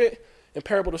Kindred and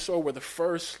Parable of the Sword were the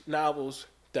first novels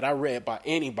that I read by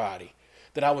anybody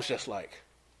that I was just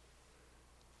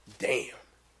damn.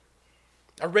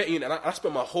 I read, and I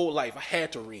spent my whole life, I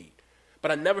had to read,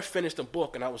 but I never finished a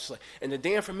book, and I was and the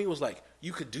damn for me was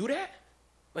you could do that?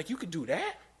 You could do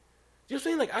that? You know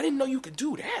what I'm saying? I didn't know you could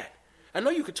do that. I know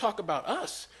you could talk about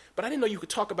us, but I didn't know you could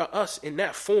talk about us in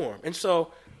that form. And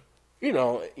so, you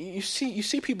know, you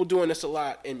see people doing this a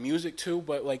lot in music too,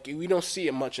 but like we don't see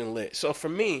it much in lit. So for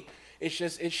me,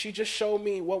 she just showed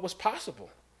me what was possible.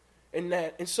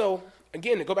 And so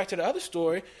again, to go back to the other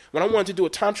story, when I wanted to do a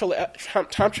time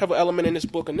travel element in this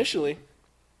book initially,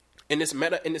 in this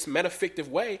metafictive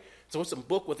way, so it's a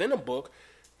book within a book,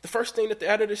 the first thing that the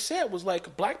editor said was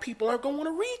like, black people aren't going to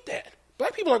want to read that.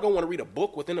 Black people aren't going to want to read a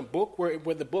book within a book where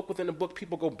the book within the book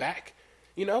people go back.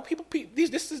 You know,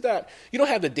 this is not, you don't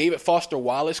have the David Foster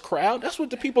Wallace crowd. That's what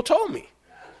the people told me.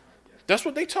 That's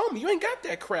what they told me. You ain't got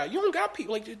that crowd. You don't got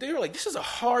people like, they were like, this is a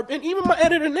hard, and even my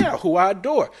editor now, who I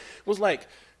adore, was like,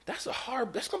 that's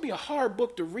going to be a hard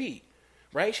book to read,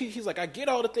 right? He's like, I get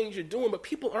all the things you're doing, but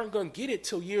people aren't going to get it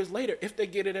till years later, if they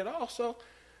get it at all. So,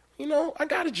 you know, I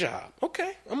got a job.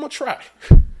 Okay, I'm going to try.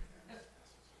 You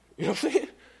know what I'm saying?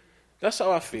 That's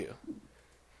how I feel.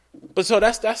 But so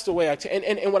that's the way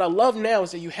and what I love now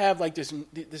is that you have like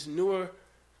this newer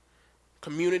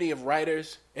community of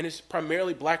writers, and it's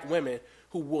primarily black women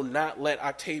who will not let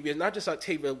not just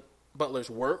Octavia Butler's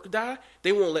work die,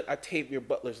 they won't let Octavia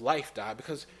Butler's life die,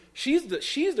 because she's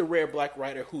the rare black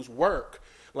writer whose work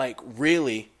like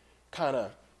really kind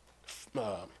of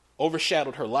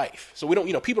overshadowed her life. So we don't,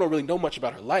 you know, people don't really know much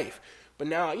about her life. But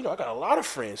now, you know, I got a lot of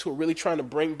friends who are really trying to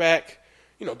bring back,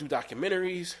 you know, do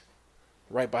documentaries,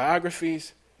 write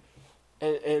biographies,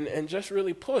 and just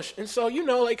really push. And so, you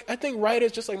know, like, I think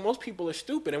writers, just like most people, are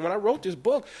stupid. And when I wrote this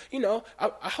book, you know,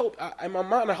 in my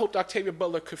mind, I hoped Octavia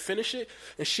Butler could finish it,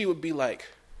 and she would be like,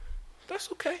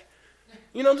 that's okay.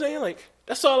 You know what I'm saying? Like,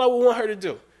 that's all I would want her to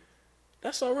do.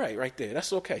 That's all right there.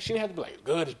 That's okay. She didn't have to be like,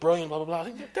 good, it's brilliant, blah, blah, blah. I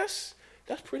think that's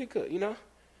pretty good, you know?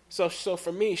 So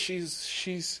for me,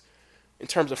 she's in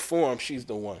terms of form, she's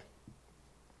the one.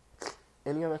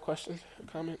 Any other questions or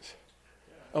comments?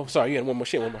 Oh, sorry, you had one more.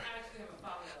 One more. I actually have a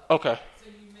follow-up. Okay. So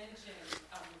you mentioned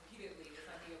repeatedly this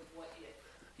idea of what if.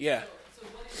 Yeah. So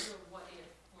what is your what if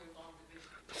for long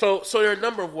division? So there are a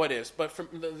number of what ifs, but from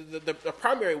the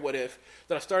primary what if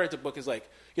that I started the book is like,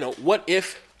 you know, what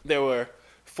if there were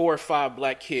 4 or 5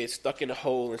 black kids stuck in a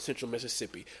hole in central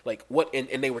Mississippi? Like, what,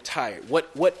 and they were tired.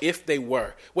 What if they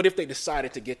were? What if they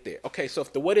decided to get there? Okay, so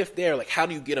if the what if there, like, how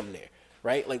do you get them there?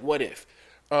 Right? Like, what if?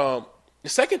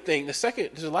 There's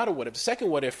a lot of what if. The second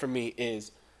what if for me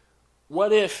is,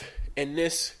 what if in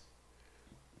this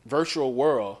virtual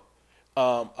world,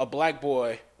 a black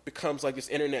boy becomes like this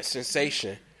internet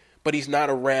sensation, but he's not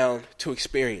around to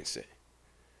experience it?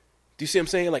 Do you see what I'm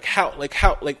saying?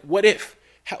 What if?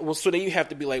 Well, so then you have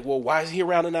to be like, well, why is he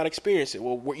around and not experience it?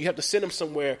 Well, you have to send him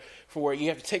somewhere for where you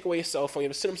have to take away his cell phone. You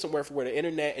have to send him somewhere for where the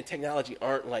internet and technology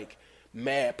aren't like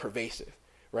mad pervasive,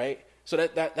 right? So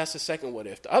that's the second what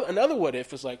if. Another what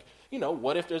if is like, you know,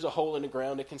 what if there's a hole in the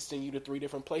ground that can send you to 3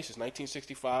 different places,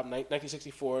 1965,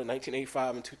 1964,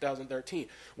 1985, and 2013.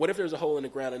 What if there's a hole in the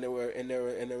ground and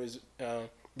there was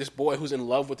this boy who's in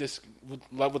love with this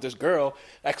girl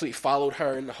actually followed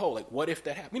her in the hole? Like, what if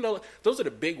that happened? You know, those are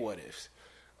the big what ifs.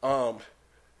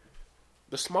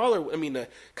 The smaller, the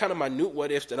kind of minute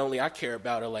what ifs that only I care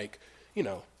about are like, you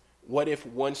know, what if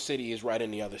one city is right in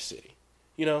the other city?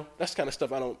 You know, that's kind of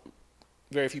stuff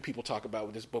very few people talk about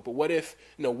with this book. But what if,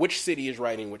 you know, which city is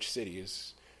writing which city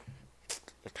is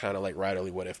kind of like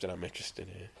writerly what if that I'm interested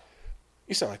in.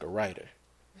 You sound like a writer.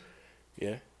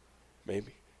 Yeah?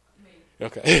 Maybe?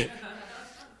 Okay.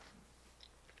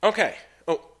 Okay.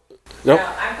 Oh. Nope.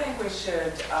 Yeah, I think we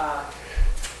should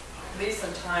leave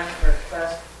some time for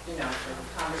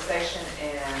conversation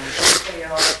and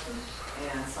video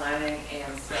and signing.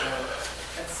 And so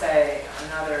let's say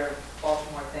another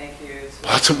Baltimore thank you.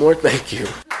 Baltimore thank you.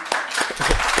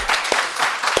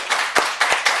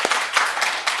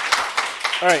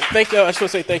 All right. Thank you. I just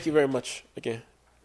want to say thank you very much again.